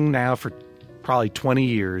this thing now for probably 20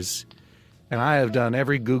 years. And I have done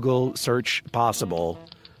every Google search possible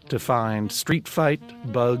to find street fight,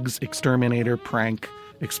 bugs, exterminator, prank,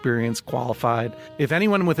 experience, qualified. If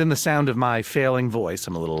anyone within the sound of my failing voice,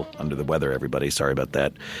 I'm a little under the weather, everybody, sorry about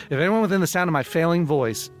that. If anyone within the sound of my failing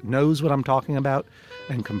voice knows what I'm talking about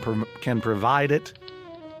and can provide it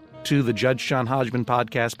to the Judge John Hodgman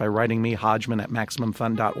podcast by writing me,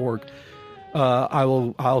 hodgman@maximumfun.org,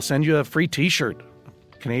 I'll send you a free t-shirt.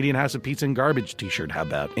 Canadian House of Pizza and Garbage t-shirt, how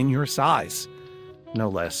about? In your size, no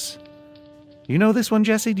less. You know this one,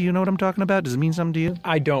 Jesse? Do you know what I'm talking about? Does it mean something to you?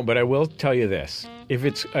 I don't, but I will tell you this. If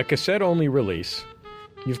it's a cassette-only release,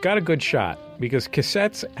 you've got a good shot, because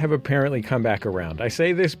cassettes have apparently come back around. I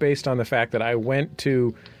say this based on the fact that I went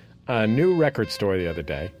to a new record store the other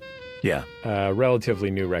day. Yeah. A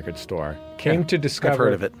relatively new record store. Came to discover... I've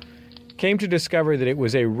heard of it. Came to discover that it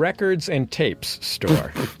was a records and tapes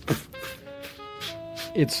store.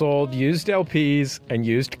 It sold used LPs and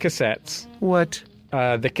used cassettes. What?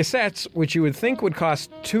 The cassettes, which you would think would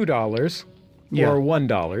cost $2 or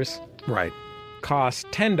 $1, right, cost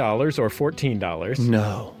 $10 or $14.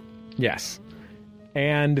 No. Yes.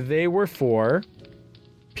 And they were for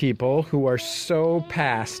people who are so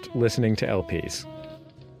past listening to LPs.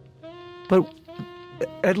 But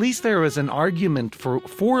at least there was an argument for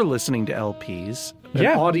listening to LPs, an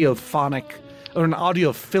audiophonic or an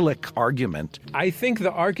audiophilic argument. I think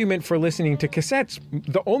the argument for listening to cassettes,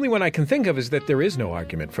 the only one I can think of is that there is no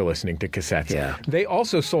argument for listening to cassettes. Yeah. They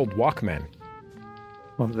also sold Walkmen.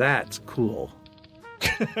 Well, that's cool.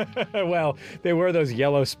 Well, they were those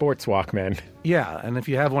yellow sports Walkmen. Yeah, and if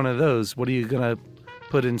you have one of those, what are you going to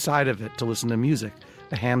put inside of it to listen to music?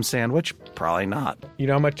 A ham sandwich? Probably not. You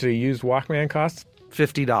know how much the used Walkman costs?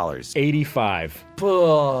 $50.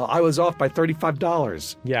 $85. I was off by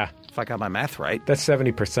 $35. Yeah. If I got my math right. That's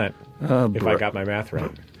 70%. If I got my math right.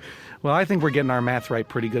 Well, I think we're getting our math right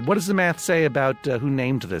pretty good. What does the math say about who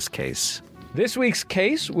named this case? This week's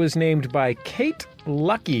case was named by Kate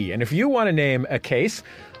Lucky. And if you want to name a case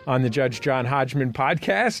on the Judge John Hodgman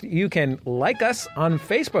podcast, you can like us on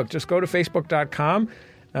Facebook. Just go to facebook.com.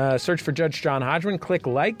 Search for Judge John Hodgman, click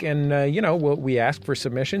like, and, we ask for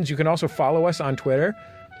submissions. You can also follow us on Twitter.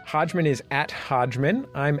 Hodgman is @Hodgman.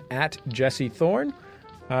 I'm @Jesse Thorne.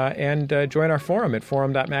 And join our forum at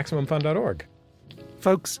forum.maximumfun.org.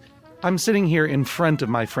 Folks, I'm sitting here in front of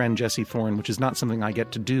my friend Jesse Thorne, which is not something I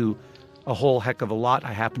get to do a whole heck of a lot.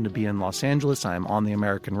 I happen to be in Los Angeles. I am on the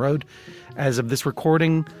American road. As of this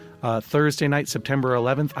recording, Thursday night, September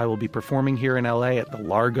 11th, I will be performing here in LA at the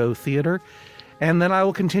Largo Theater. And then I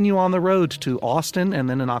will continue on the road to Austin, and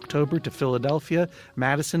then in October to Philadelphia,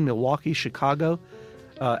 Madison, Milwaukee, Chicago,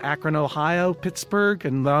 Akron, Ohio, Pittsburgh,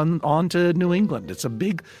 and then on to New England. It's a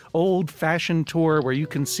big, old-fashioned tour where you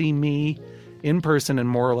can see me in person and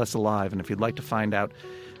more or less alive. And if you'd like to find out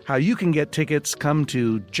how you can get tickets, come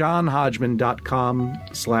to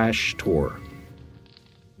johnhodgman.com/tour.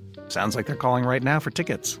 Sounds like they're calling right now for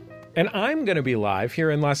tickets. And I'm going to be live here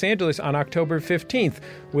in Los Angeles on October 15th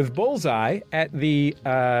with Bullseye at the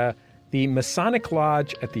Masonic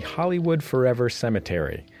Lodge at the Hollywood Forever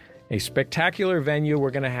Cemetery. A spectacular venue.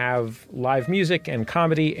 We're going to have live music and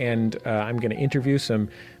comedy, and I'm going to interview some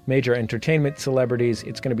major entertainment celebrities.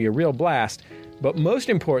 It's going to be a real blast. But most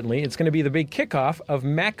importantly, it's going to be the big kickoff of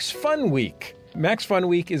Max Fun Week. Max Fun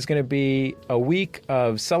Week is going to be a week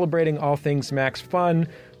of celebrating all things Max Fun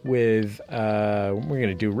with, we're going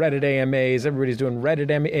to do Reddit AMAs. Everybody's doing Reddit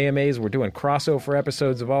AMAs. We're doing crossover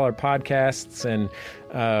episodes of all our podcasts, and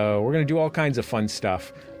we're going to do all kinds of fun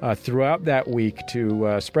stuff throughout that week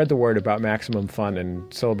to spread the word about Maximum Fun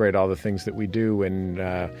and celebrate all the things that we do and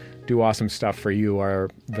do awesome stuff for you, our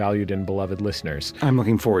valued and beloved listeners. I'm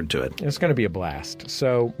looking forward to it. It's going to be a blast.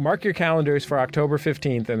 So mark your calendars for October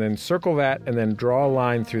 15th and then circle that and then draw a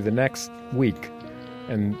line through the next week.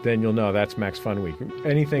 And then you'll know that's Max Fun Week.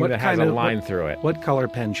 Anything that has a line through it. What color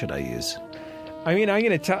pen should I use? I mean, I'm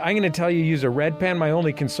going to tell you use a red pen. My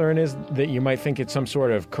only concern is that you might think it's some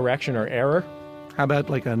sort of correction or error. How about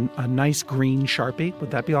like a nice green Sharpie?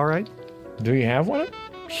 Would that be all right? Do you have one?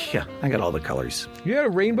 Yeah, I got all the colors. You had a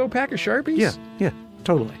rainbow pack of Sharpies? Yeah,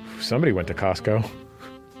 totally. Somebody went to Costco.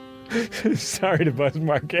 Sorry to buzz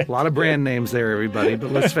market. A lot of brand names there, everybody,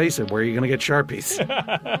 but let's face it, where are you going to get Sharpies?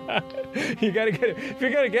 You got to get if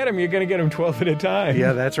you're going to get them, you're going to get them 12 at a time.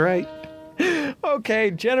 Yeah, that's right.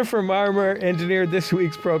 Okay, Jennifer Marmer engineered this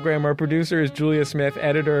week's program. Our producer is Julia Smith,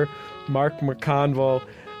 editor Mark McConville.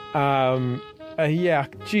 Yeah,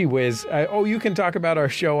 gee whiz. You can talk about our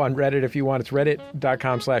show on Reddit if you want. It's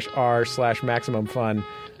reddit.com/r/MaximumFun.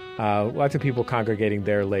 Lots of people congregating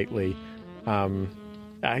there lately. Maybe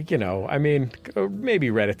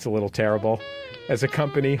Reddit's a little terrible as a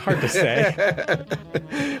company. Hard to say.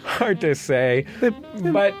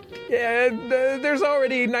 But there's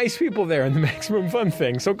already nice people there in the Maximum Fun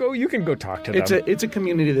thing. So you can go talk to them. It's a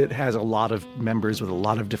community that has a lot of members with a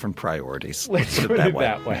lot of different priorities. Let's put it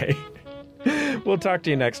that way. We'll talk to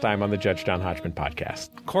you next time on the Judge John Hodgman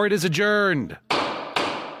podcast. Court is adjourned.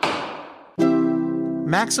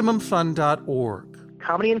 MaximumFun.org.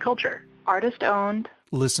 Comedy and culture. Artist owned.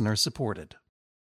 Listener supported.